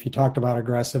brief, you talked about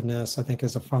aggressiveness, I think,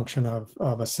 as a function of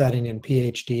a setting in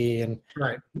PhD. And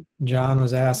right. John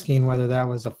was asking whether that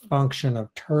was a function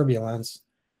of turbulence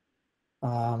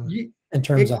in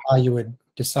terms of how you would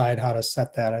decide how to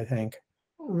set that, I think.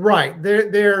 Right.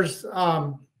 There's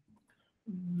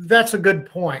that's a good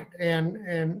point.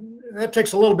 And that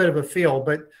takes a little bit of a feel,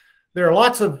 but there are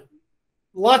lots of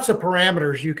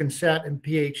parameters you can set in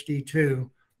PhD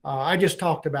too. I just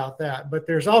talked about that, but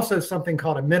there's also something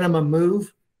called a minimum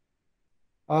move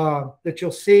that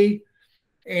you'll see.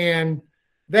 And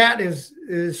that is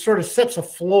sort of sets a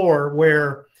floor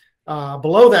where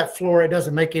below that floor, it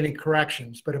doesn't make any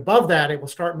corrections, but above that, it will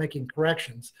start making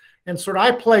corrections. And sort of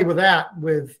I play with that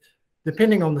with,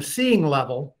 depending on the seeing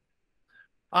level,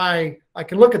 I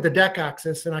can look at the deck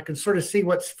axis and I can sort of see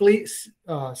what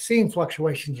seeing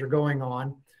fluctuations are going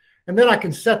on. And then I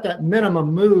can set that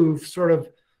minimum move sort of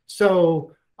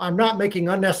so I'm not making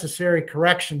unnecessary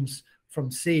corrections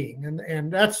from seeing. And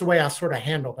that's the way I sort of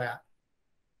handle that.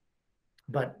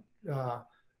 But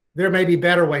there may be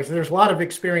better ways. There's a lot of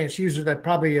experienced users that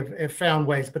probably have found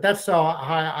ways, but that's how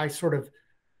I sort of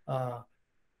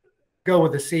go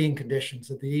with the seeing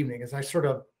conditions of the evening, as I sort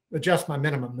of adjust my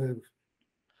minimum move.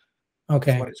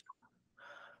 Okay.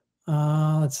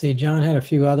 Let's see. John had a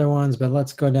few other ones, but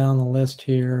let's go down the list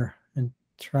here and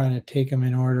try to take them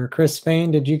in order. Chris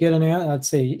Spain, did you get an answer? Let's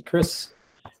see. Chris,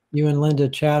 you and Linda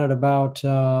chatted about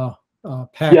PEC.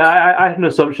 Yeah, I had an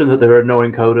assumption that there are no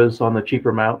encoders on the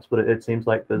cheaper mounts, but it seems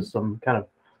like there's some kind of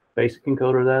basic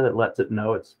encoder there that lets it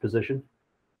know its position.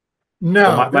 No,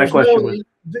 so my question was,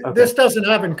 this doesn't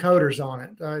have encoders on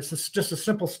it. It's just a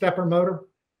simple stepper motor.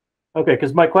 Okay,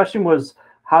 because my question was,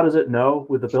 how does it know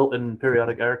with the built-in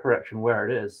periodic error correction where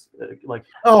it is? Like,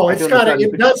 oh, it's got it.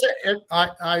 It does it.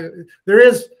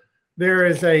 There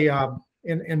is a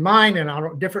in mine and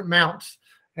on different mounts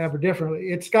have a different.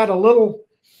 It's got a little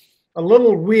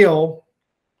wheel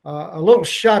a little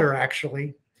shutter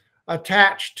actually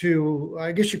attached to,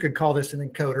 I guess you could call this an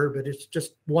encoder, but it's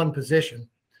just one position.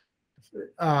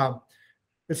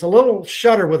 It's a little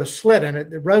shutter with a slit in it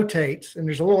that rotates, and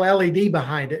there's a little LED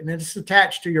behind it, and it's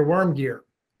attached to your worm gear.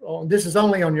 Oh, this is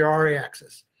only on your RA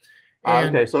axis.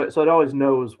 Okay, so it always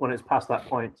knows when it's past that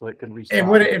point, so it can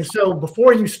restart. And so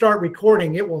before you start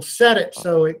recording, it will set it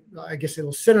so I guess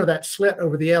it'll center that slit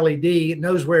over the LED. It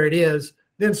knows where it is,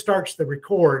 then starts the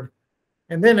record,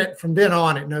 and then from then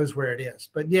on it knows where it is.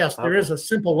 But yes, there is a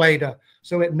simple way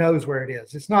so it knows where it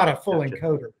is. It's not a full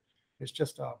encoder. It's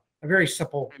just a very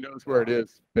simple. It knows where it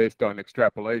is based on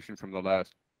extrapolation from the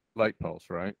last light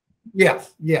pulse, right?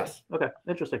 Yes, yes. Okay,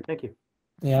 interesting. Thank you.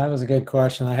 Yeah, that was a good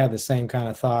question. I had the same kind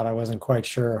of thought. I wasn't quite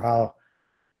sure how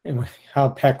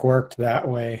PEC worked that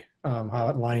way, how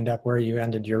it lined up where you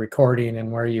ended your recording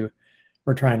and where you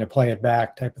were trying to play it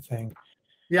back, type of thing.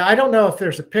 Yeah, I don't know if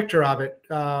there's a picture of it.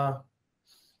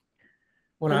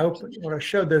 When I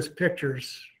showed those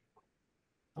pictures,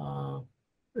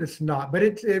 it's not, but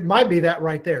it might be that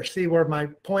right there. See where my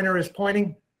pointer is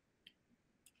pointing?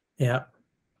 Yeah.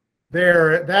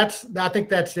 There, I think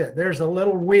that's it. There's a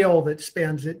little wheel that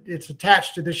spins. It's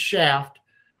attached to this shaft.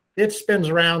 It spins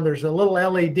around. There's a little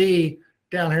LED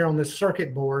down here on this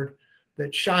circuit board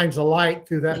that shines a light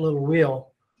through that little wheel.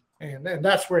 And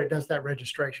that's where it does that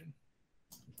registration.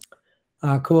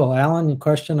 Cool. Alan,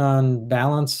 question on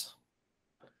balance?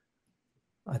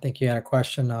 I think you had a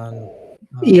question on.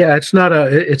 Yeah, it's not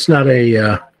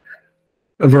a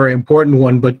very important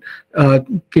one, but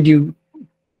could you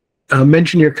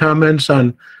mention your comments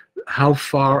on how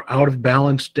far out of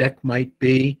balance deck might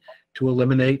be to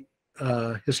eliminate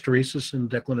hysteresis and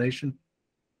declination?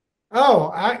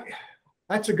 Oh,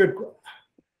 that's a good.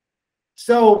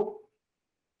 So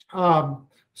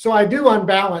I do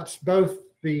unbalance both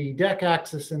the deck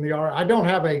axis and the R. I don't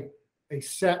have a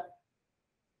set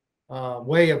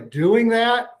way of doing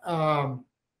that.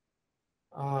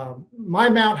 My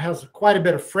mount has quite a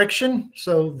bit of friction,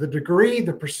 so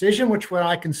the precision which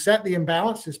I can set the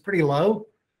imbalance is pretty low.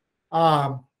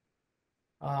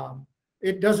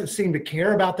 It doesn't seem to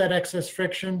care about that excess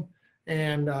friction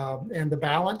and the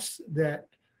balance. That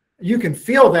you can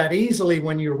feel that easily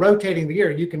when you're rotating the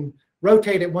gear. You can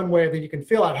rotate it one way, that you can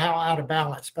feel out how out of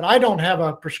balance. But I don't have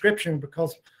a prescription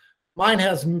because mine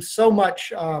has so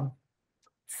much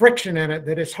friction in it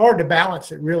that it's hard to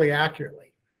balance it really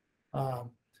accurately.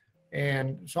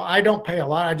 And so I don't pay a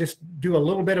lot. I just do a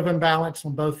little bit of imbalance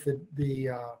on both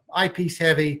the eyepiece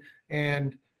heavy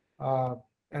and I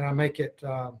make it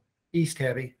east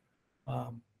heavy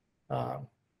for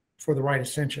the right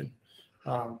ascension.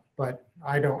 But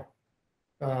I don't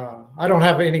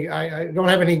have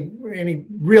any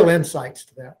real insights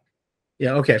to that.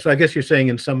 Yeah. Okay. So I guess you're saying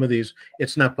in some of these,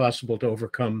 it's not possible to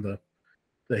overcome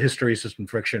the hysteresis and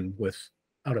friction with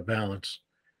out of balance.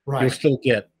 Right. You'll still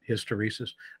get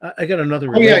hysteresis. I got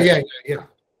another. Oh, yeah.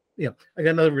 I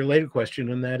got another related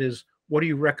question, and that is, what do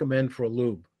you recommend for a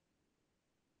lube?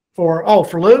 For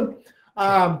lube?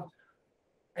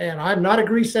 And I'm not a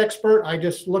grease expert. I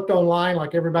just looked online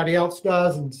like everybody else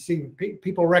does and see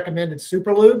people recommended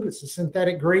super lube. It's a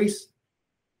synthetic grease,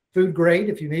 food grade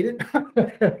if you need it.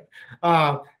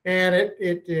 And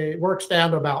it works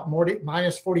down to about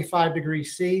minus 45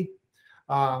 degrees C.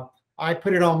 I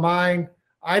put it on mine.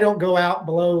 I don't go out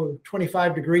below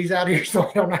 25 degrees out here, so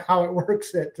I don't know how it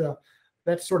works.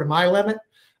 That's sort of my limit.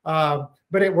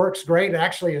 But it works great. It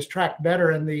actually has tracked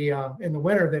better in the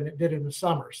winter than it did in the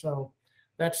summer. So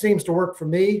that seems to work for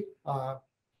me.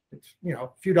 It's a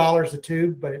few dollars a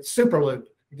tube, but it's super lube.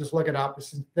 You just look it up. It's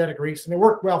synthetic grease, and it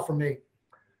worked well for me.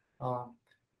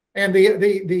 And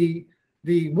the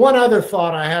one other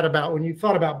thought I had about when you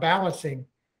thought about balancing,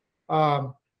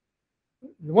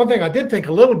 the one thing I did think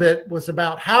a little bit was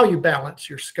about how you balance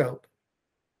your scope.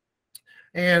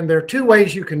 And there are two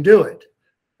ways you can do it.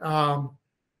 What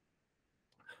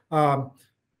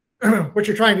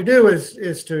you're trying to do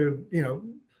is to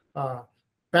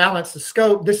balance the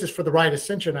scope. This is for the right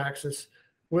ascension axis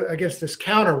against this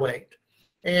counterweight.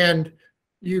 And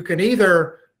you can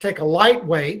either take a light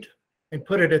weight and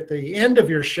put it at the end of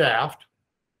your shaft,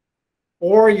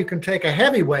 or you can take a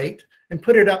heavy weight and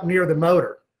put it up near the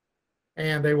motor.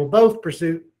 And they will both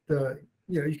pursue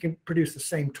you can produce the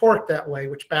same torque that way,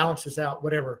 which balances out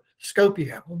whatever scope you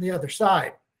have on the other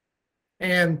side.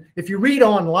 And if you read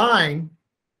online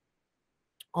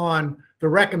on the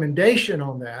recommendation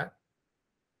on that,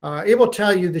 it will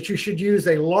tell you that you should use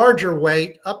a larger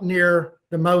weight up near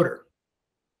the motor.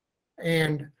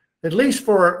 And at least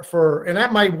and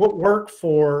that might work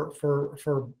for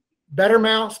better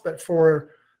mounts, but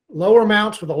for lower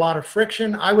mounts with a lot of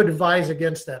friction, I would advise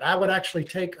against that. I would actually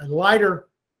take a lighter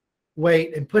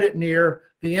weight and put it near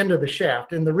the end of the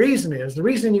shaft. And the reason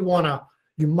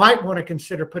you might want to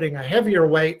consider putting a heavier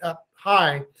weight up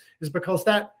high is because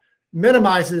that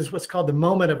minimizes what's called the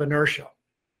moment of inertia.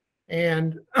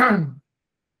 And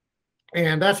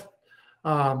and that's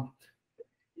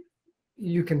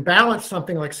you can balance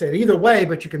something like say either way,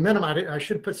 but you can minimize it. I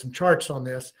should put some charts on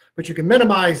this, but you can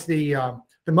minimize the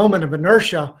moment of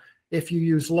inertia if you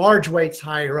use large weights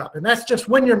higher up. And that's just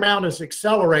when your mount is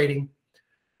accelerating.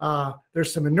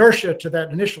 There's some inertia to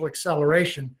that initial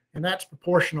acceleration, and that's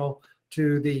proportional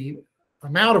to the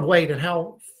amount of weight and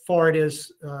how far it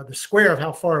is, the square of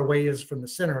how far away it is from the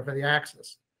center of the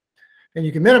axis. And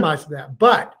you can minimize that.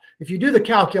 But if you do the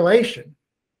calculation,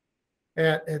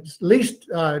 at least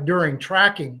during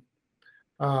tracking,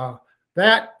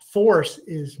 that force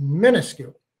is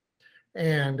minuscule.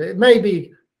 And it may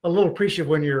be a little appreciative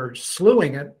when you're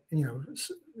slewing it,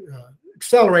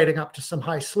 accelerating up to some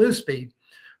high slew speed.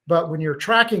 But when you're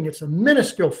tracking, it's a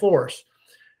minuscule force.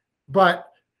 But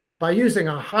by using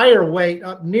a higher weight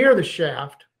up near the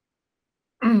shaft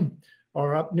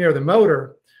or up near the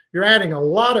motor, you're adding a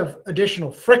lot of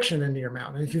additional friction into your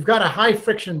mount. And if you've got a high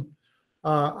friction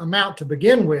amount to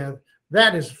begin with,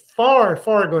 that is far,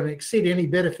 far going to exceed any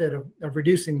benefit of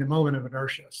reducing the moment of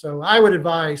inertia. So I would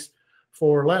advise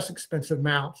for less expensive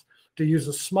mounts to use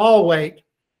a small weight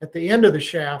at the end of the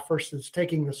shaft versus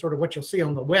taking the sort of what you'll see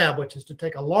on the web, which is to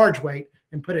take a large weight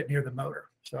and put it near the motor.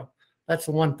 So that's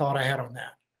the one thought I had on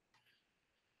that.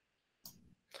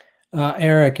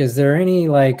 Eric, is there any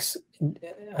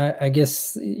I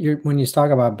guess when you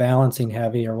talk about balancing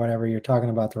heavy or whatever, you're talking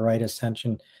about the right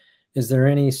ascension. Is there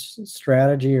any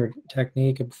strategy or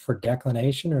technique for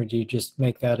declination, or do you just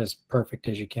make that as perfect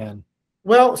as you can?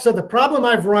 Well, so the problem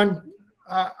I've run,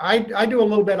 I do a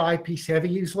little bit eyepiece heavy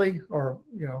usually, or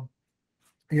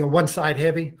one side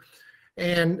heavy,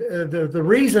 and the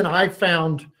reason I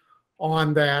found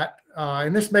on that,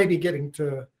 and this may be getting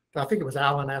to, I think it was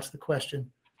Alan asked the question,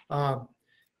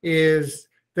 is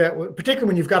that particularly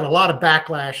when you've got a lot of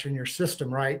backlash in your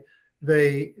system, right?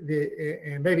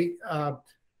 And maybe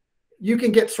you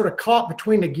can get sort of caught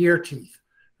between the gear teeth.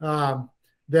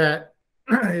 That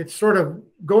it's sort of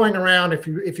going around. If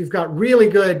you've got really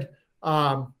good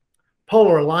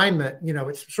polar alignment,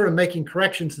 it's sort of making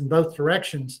corrections in both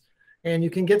directions, and you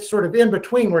can get sort of in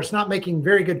between where it's not making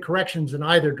very good corrections in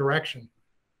either direction.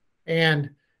 And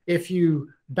if you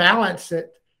balance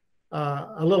it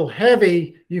a little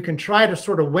heavy, you can try to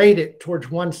sort of weight it towards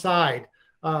one side.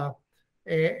 And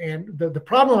the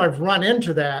problem I've run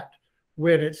into that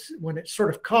when it's sort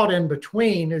of caught in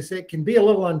between is it can be a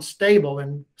little unstable,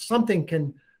 and something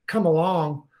can come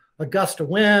along, a gust of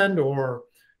wind, or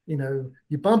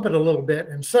you bump it a little bit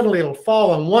and suddenly it'll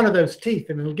fall on one of those teeth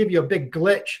and it'll give you a big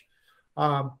glitch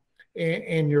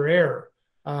in your error,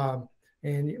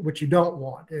 and which you don't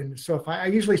want. And so if I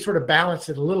usually sort of balance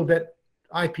it a little bit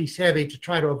eyepiece heavy to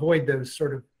try to avoid those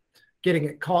sort of getting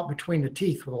it caught between the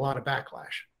teeth with a lot of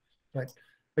backlash. But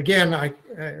again,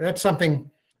 that's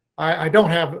something I don't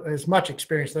have as much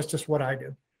experience. That's just what I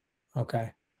do.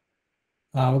 Okay.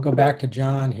 We'll go back to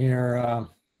John here.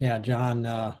 Yeah,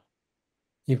 John,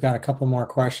 you've got a couple more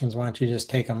questions. Why don't you just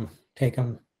take them?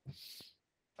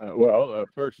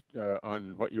 First,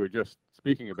 on what you were just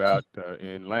speaking about,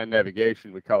 in land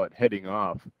navigation, we call it heading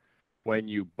off. When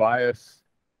you bias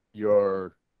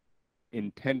your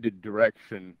intended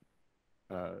direction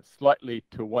slightly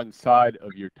to one side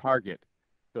of your target,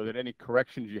 so that any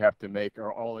corrections you have to make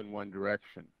are all in one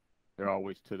direction. They're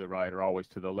always to the right or always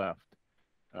to the left.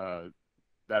 That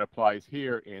applies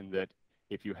here in that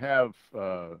if you have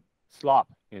slop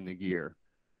in the gear,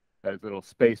 that is a little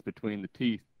space between the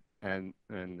teeth and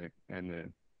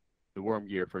the worm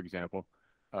gear, for example,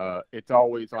 it's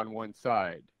always on one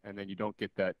side, and then you don't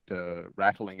get that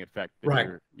rattling effect that right.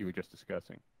 you were just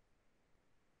discussing.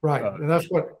 Right, and that's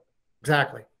what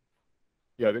exactly.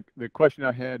 Yeah, the question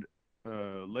I had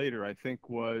later, I think,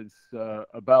 was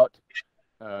about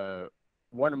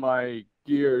one of my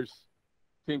gears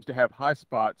seems to have high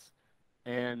spots,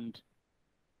 and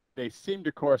they seem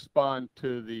to correspond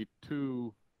to the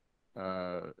two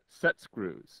set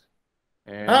screws.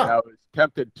 And I was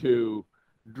tempted to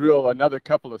drill another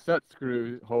couple of set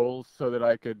screw holes so that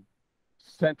I could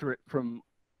center it from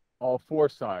all four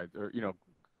sides, or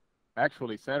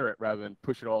actually center it rather than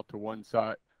push it all to one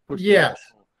side. Yes.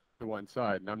 To one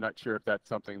side, and I'm not sure if that's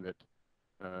something that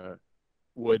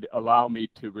would allow me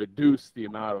to reduce the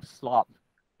amount of slop,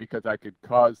 because I could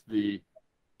cause the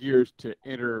gears to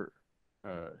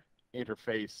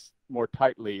interface more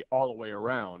tightly all the way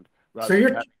around, rather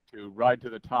than having to ride to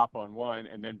the top on one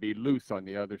and then be loose on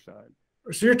the other side.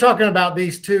 So you're talking about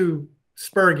these two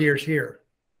spur gears here.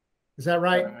 Is that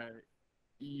right?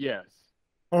 Yes.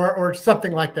 Or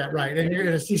something like that, right? And you're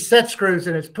going to see set screws,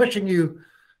 and it's pushing you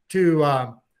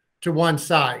to one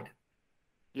side.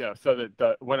 Yeah, so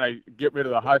that when I get rid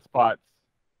of the high spots,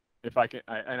 if I can,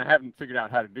 and I haven't figured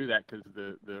out how to do that because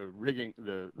the rigging,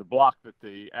 the block that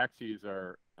the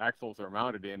axles are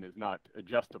mounted in is not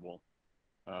adjustable.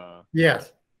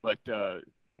 Yes. But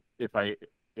if I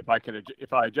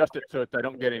adjust it so that I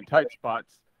don't get in tight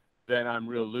spots, then I'm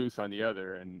real loose on the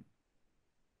other. And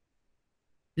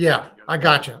yeah, I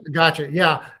gotcha.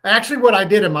 Yeah, actually, what I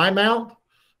did in my mount,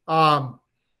 and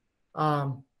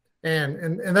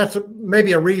that's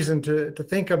maybe a reason to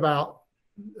think about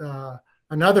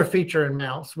another feature in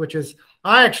mounts, which is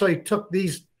I actually took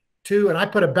these two and I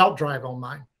put a belt drive on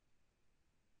mine.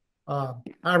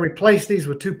 I replaced these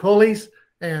with two pulleys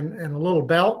and a little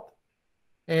belt,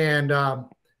 and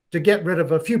to get rid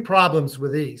of a few problems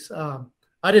with these.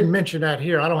 I didn't mention that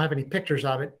here. I don't have any pictures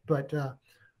of it, but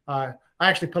I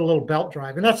actually put a little belt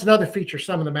drive, and that's another feature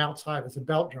some of the mounts have is a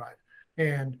belt drive.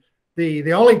 And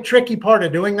the only tricky part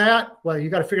of doing that, well, you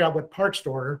got to figure out what parts to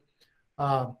order,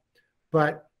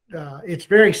 but it's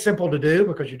very simple to do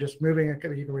because you're just moving it.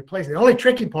 You can replace it. The only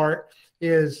tricky part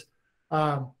is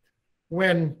notice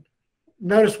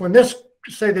when this,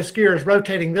 say this gear is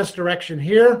rotating this direction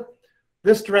here,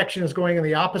 this direction is going in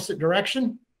the opposite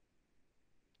direction.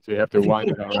 So you have to wind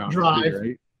it around drive,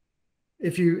 right?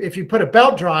 If you put a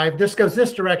belt drive, this goes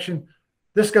this direction,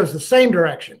 this goes the same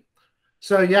direction.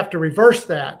 So you have to reverse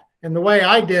that. And the way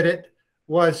I did it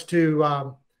was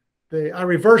I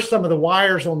reversed some of the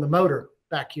wires on the motor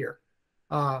back here.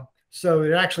 So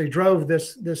it actually drove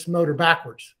this motor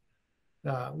backwards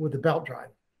with the belt drive.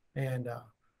 And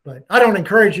but I don't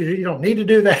encourage you. You don't need to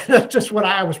do that. That's just what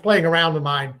I was playing around with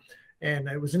mine, and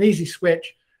it was an easy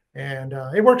switch, and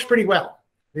it works pretty well.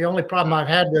 The only problem I've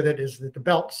had with it is that the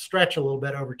belts stretch a little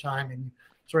bit over time, and you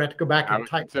sort of have to go back and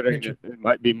tighten it. It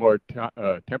might be more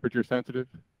temperature sensitive.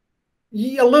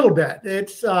 Yeah, a little bit.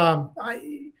 It's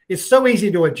so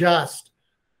easy to adjust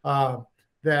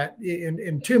that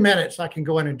in 2 minutes I can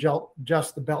go in and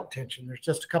adjust the belt tension. There's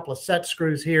just a couple of set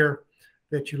screws here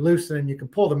that you loosen, and you can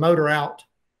pull the motor out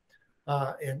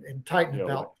and tighten the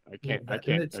belt. I can't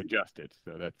adjust it,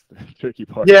 so that's the tricky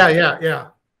part. Yeah.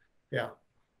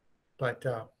 But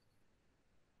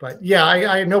yeah,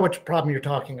 I know which problem you're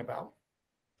talking about.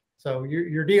 So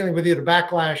you're dealing with either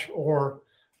backlash or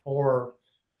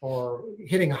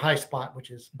hitting a high spot,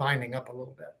 which is binding up a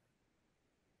little bit.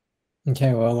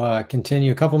 Okay, we'll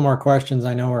continue. A couple more questions.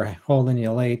 I know we're holding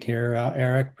you late here,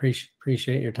 Eric.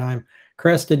 Appreciate your time.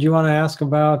 Chris, did you want to ask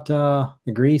about the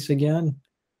grease again?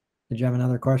 Did you have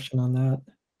another question on that?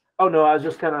 Oh, no, I was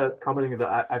just kind of commenting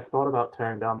that I've thought about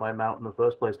tearing down my mount in the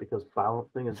first place because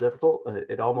balancing is difficult.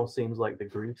 It almost seems like the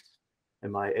grease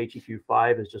in my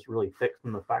HEQ5 is just really thick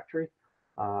from the factory.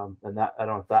 And that I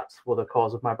don't know if that's for the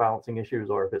cause of my balancing issues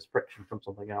or if it's friction from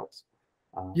something else.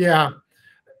 Yeah.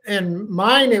 And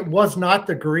mine, it was not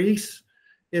the grease.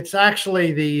 It's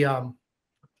actually the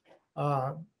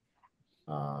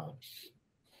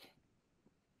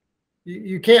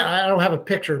you can't, I don't have a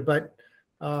picture, but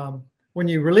when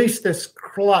you release this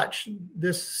clutch,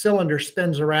 this cylinder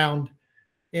spins around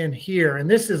in here, and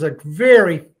this is a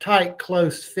very tight,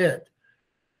 close fit,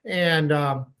 and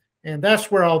that's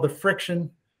where all the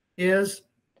friction is,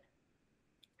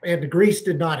 and the grease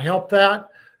did not help that.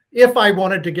 If I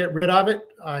wanted to get rid of it,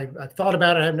 I thought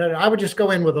about it. I would just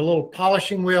go in with a little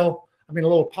polishing wheel, a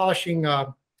little polishing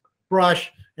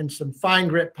brush and some fine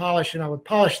grit polish, and I would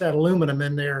polish that aluminum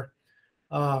in there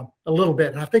a little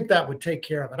bit, and I think that would take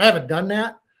care of it. I haven't done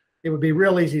that. It would be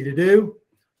real easy to do,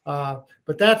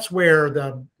 but that's where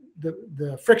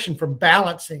the friction from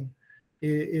balancing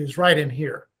is right in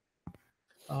here.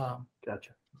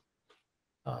 Gotcha.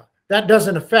 That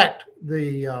doesn't affect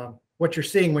the what you're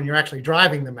seeing when you're actually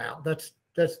driving the mount. That's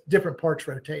different parts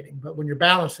rotating, but when you're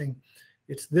balancing,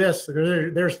 it's this.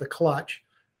 There's the clutch.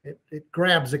 It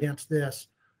grabs against this,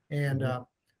 and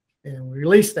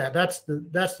release that. That's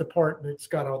the part that's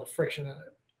got all the friction in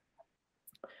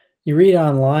it. You read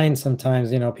online sometimes,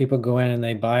 people go in and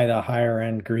they buy the higher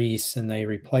end grease and they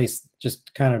replace,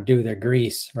 just kind of do their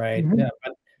grease, right? Mm-hmm. Yeah,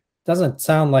 but it doesn't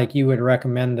sound like you would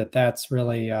recommend that that's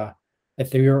really,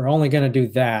 if you're only going to do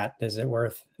that, is it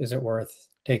worth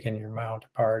taking your mount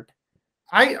apart?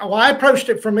 I approached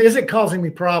it from, is it causing me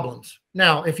problems?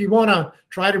 Now, if you want to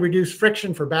try to reduce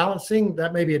friction for balancing,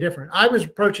 that may be a different. I was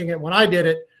approaching it when I did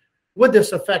it, would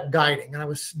this affect guiding? And I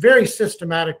was very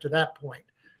systematic to that point.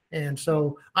 And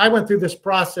so I went through this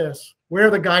process, where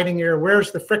the guiding error,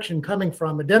 where's the friction coming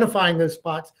from, identifying those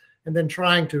spots, and then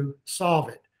trying to solve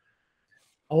it.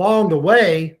 Along the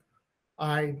way,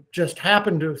 I just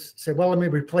happened to say, well, let me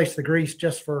replace the grease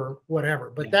just for whatever.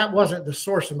 But that wasn't the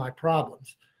source of my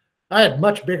problems. I had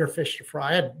much bigger fish to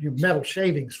fry. I had metal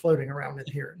shavings floating around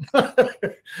in here,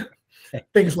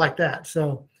 things like that.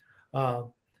 So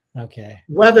Okay.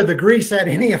 whether the grease had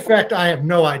any effect, I have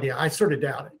no idea. I sort of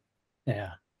doubt it.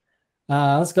 Yeah.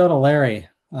 Let's go to Larry,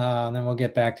 and then we'll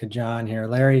get back to John here.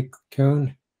 Larry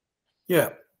Kuhn. Yeah.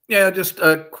 Just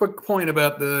a quick point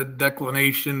about the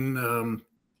declination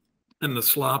and the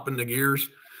slop in the gears.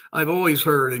 I've always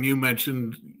heard, and you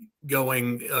mentioned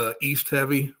going east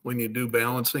heavy when you do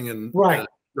balancing and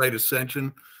right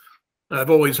ascension. I've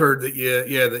always heard that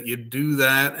that you do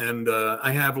that, and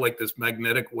I have like this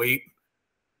magnetic weight,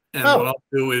 and what I'll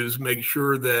do is make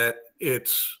sure that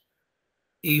it's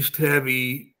east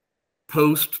heavy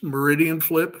post meridian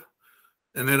flip,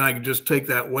 and then I can just take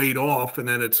that weight off, and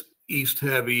then it's east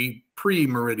heavy pre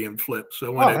meridian flip.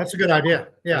 So when that's a good idea.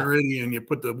 Yeah, meridian, you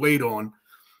put the weight on,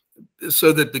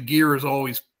 so that the gear is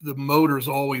always, the motor is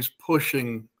always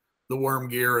pushing the worm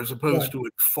gear as opposed to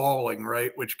it falling,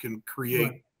 right, which can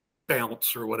create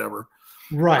bounce or whatever.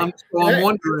 Right. So I'm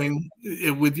wondering,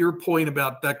 with your point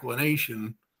about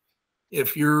declination,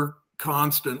 if you're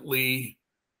constantly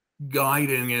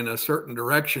guiding in a certain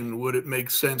direction, would it make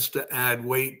sense to add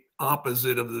weight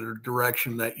opposite of the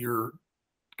direction that you're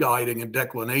guiding in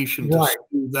declination to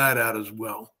smooth that out as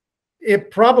well?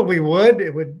 It probably would.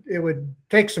 It would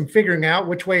take some figuring out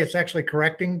which way it's actually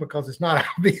correcting, because it's not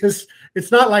obvious.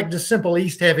 It's not like just simple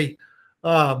east heavy.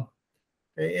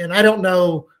 And I don't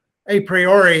know a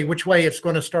priori which way it's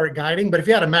going to start guiding, but if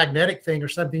you had a magnetic thing or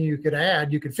something you could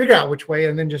add, you could figure out which way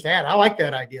and then just add. I like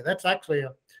that idea. That's actually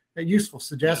a useful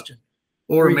suggestion.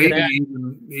 Yeah. Or maybe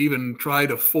even try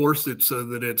to force it so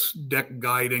that it's deck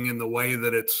guiding in the way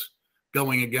that it's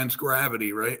going against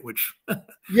gravity, right? Which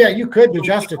you could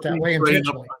adjust it that way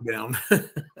intentionally. Down.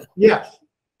 Yes,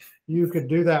 you could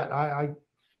do that.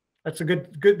 That's a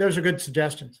good. Those are good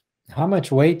suggestions. How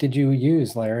much weight did you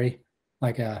use, Larry?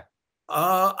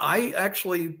 I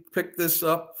actually picked this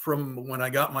up from when I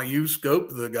got my used scope.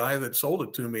 The guy that sold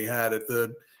it to me had it.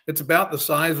 It's about the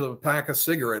size of a pack of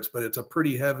cigarettes, but it's a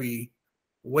pretty heavy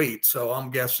weight. So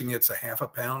I'm guessing it's a half a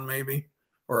pound, maybe,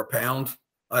 or a pound.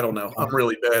 I don't know. I'm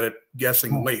really bad at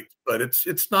guessing weight, but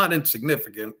it's not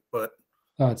insignificant. But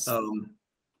it's 10%.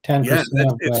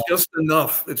 It's just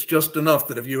enough. It's just enough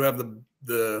that if you have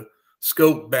the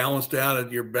scope balanced out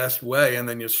at your best way, and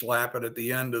then you slap it at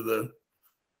the end of the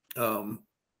the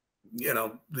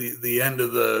end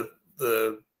of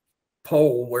the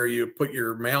pole where you put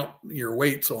your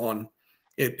weights on,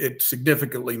 it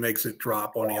significantly makes it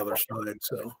drop on the other side.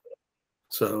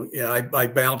 So yeah, I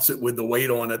bounce it with the weight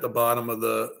on at the bottom of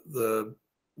the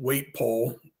weight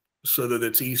pole so that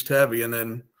it's east heavy, and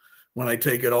then when I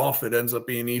take it off, it ends up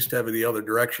being east heavy the other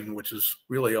direction, which is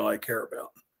really all I care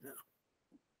about.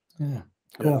 Yeah,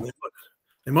 cool.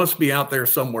 They must be out there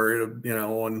somewhere,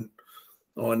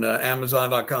 on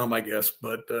Amazon.com, I guess,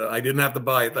 but I didn't have to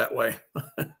buy it that way.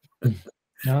 That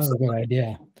was a good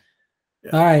idea.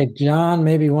 Yeah. All right, John,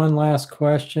 maybe one last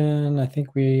question. I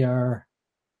think we are.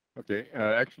 Okay.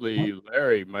 Actually,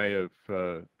 Larry may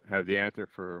have the answer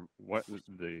for what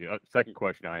the second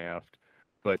question I asked,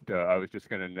 but I was just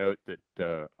going to note that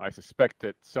I suspect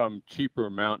that some cheaper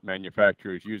mount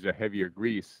manufacturers use a heavier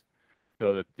grease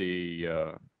so that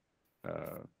the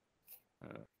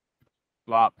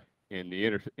flop in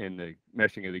the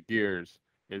meshing of the gears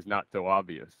is not so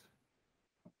obvious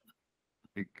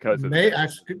because of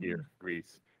the gear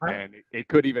grease. And it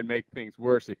could even make things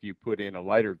worse if you put in a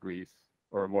lighter grease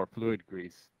or a more fluid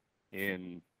grease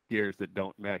in gears that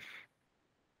don't mesh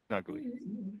snugly.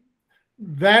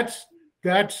 That's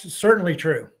certainly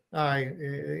true. I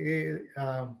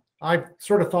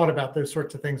sort of thought about those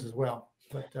sorts of things as well.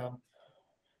 But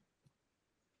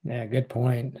yeah, good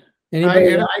point.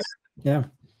 Anybody else? Yeah.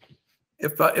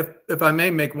 If I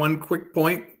may make one quick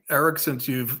point, Eric, since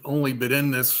you've only been in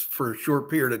this for a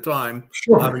short period of time,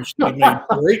 obviously you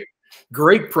made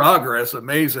great progress,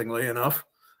 amazingly enough.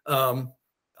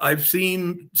 I've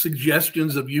seen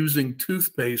suggestions of using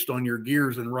toothpaste on your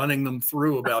gears and running them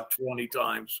through about 20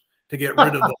 times to get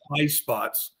rid of the high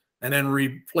spots, and then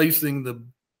replacing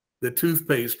the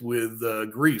toothpaste with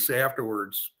grease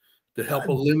afterwards to help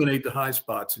eliminate the high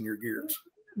spots in your gears.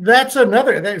 That's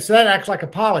another. So that acts like a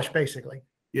polish, basically.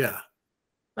 Yeah.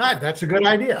 That's a good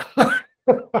idea.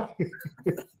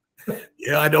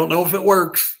 Yeah, I don't know if it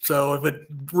works. So if it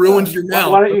ruins your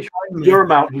mount, why don't you try your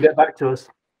mount and get back to us?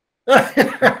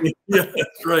 Yeah,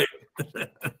 that's right.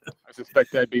 I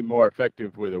suspect that'd be more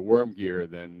effective with a worm gear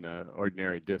than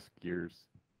ordinary disc gears.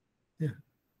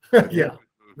 Yeah,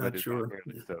 Not Is sure.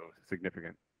 nearly so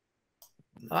significant.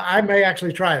 I may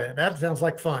actually try that. That sounds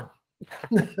like fun.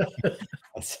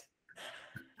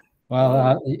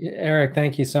 Well, Eric,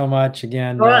 thank you so much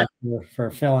again All right. for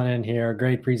filling in here.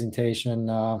 Great presentation,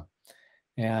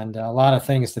 and a lot of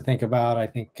things to think about. I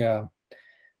think,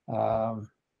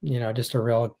 just a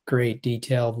real great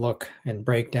detailed look and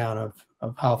breakdown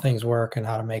of how things work and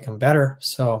how to make them better.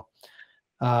 So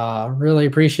really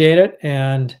appreciate it,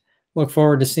 and look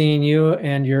forward to seeing you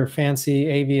and your fancy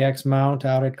AVX mount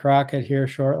out at Crockett here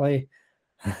shortly.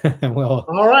 And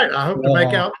All right. I hope to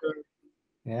make out.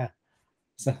 Yeah.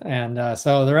 So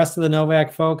the rest of the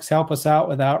NOVAC folks, help us out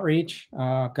with outreach.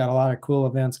 Got a lot of cool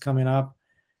events coming up,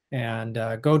 and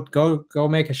go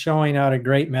make a showing out at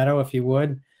Great Meadow if you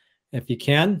would, if you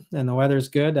can, and the weather's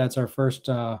good. That's our first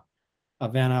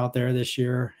event out there this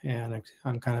year, and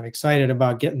I'm kind of excited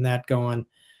about getting that going,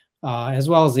 as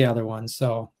well as the other ones.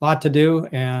 So a lot to do,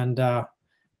 and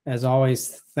as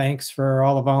always, thanks for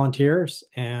all the volunteers,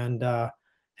 and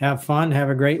have fun. Have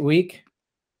a great week.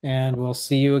 And we'll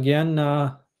see you again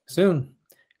soon. Good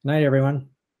night, everyone.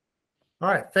 All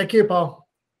right. Thank you, Paul.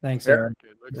 Thanks, Eric. It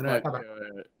looks Good like,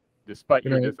 night. despite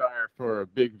Good your night. desire for a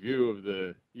big view of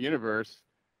the universe,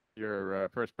 your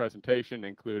first presentation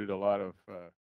included a lot of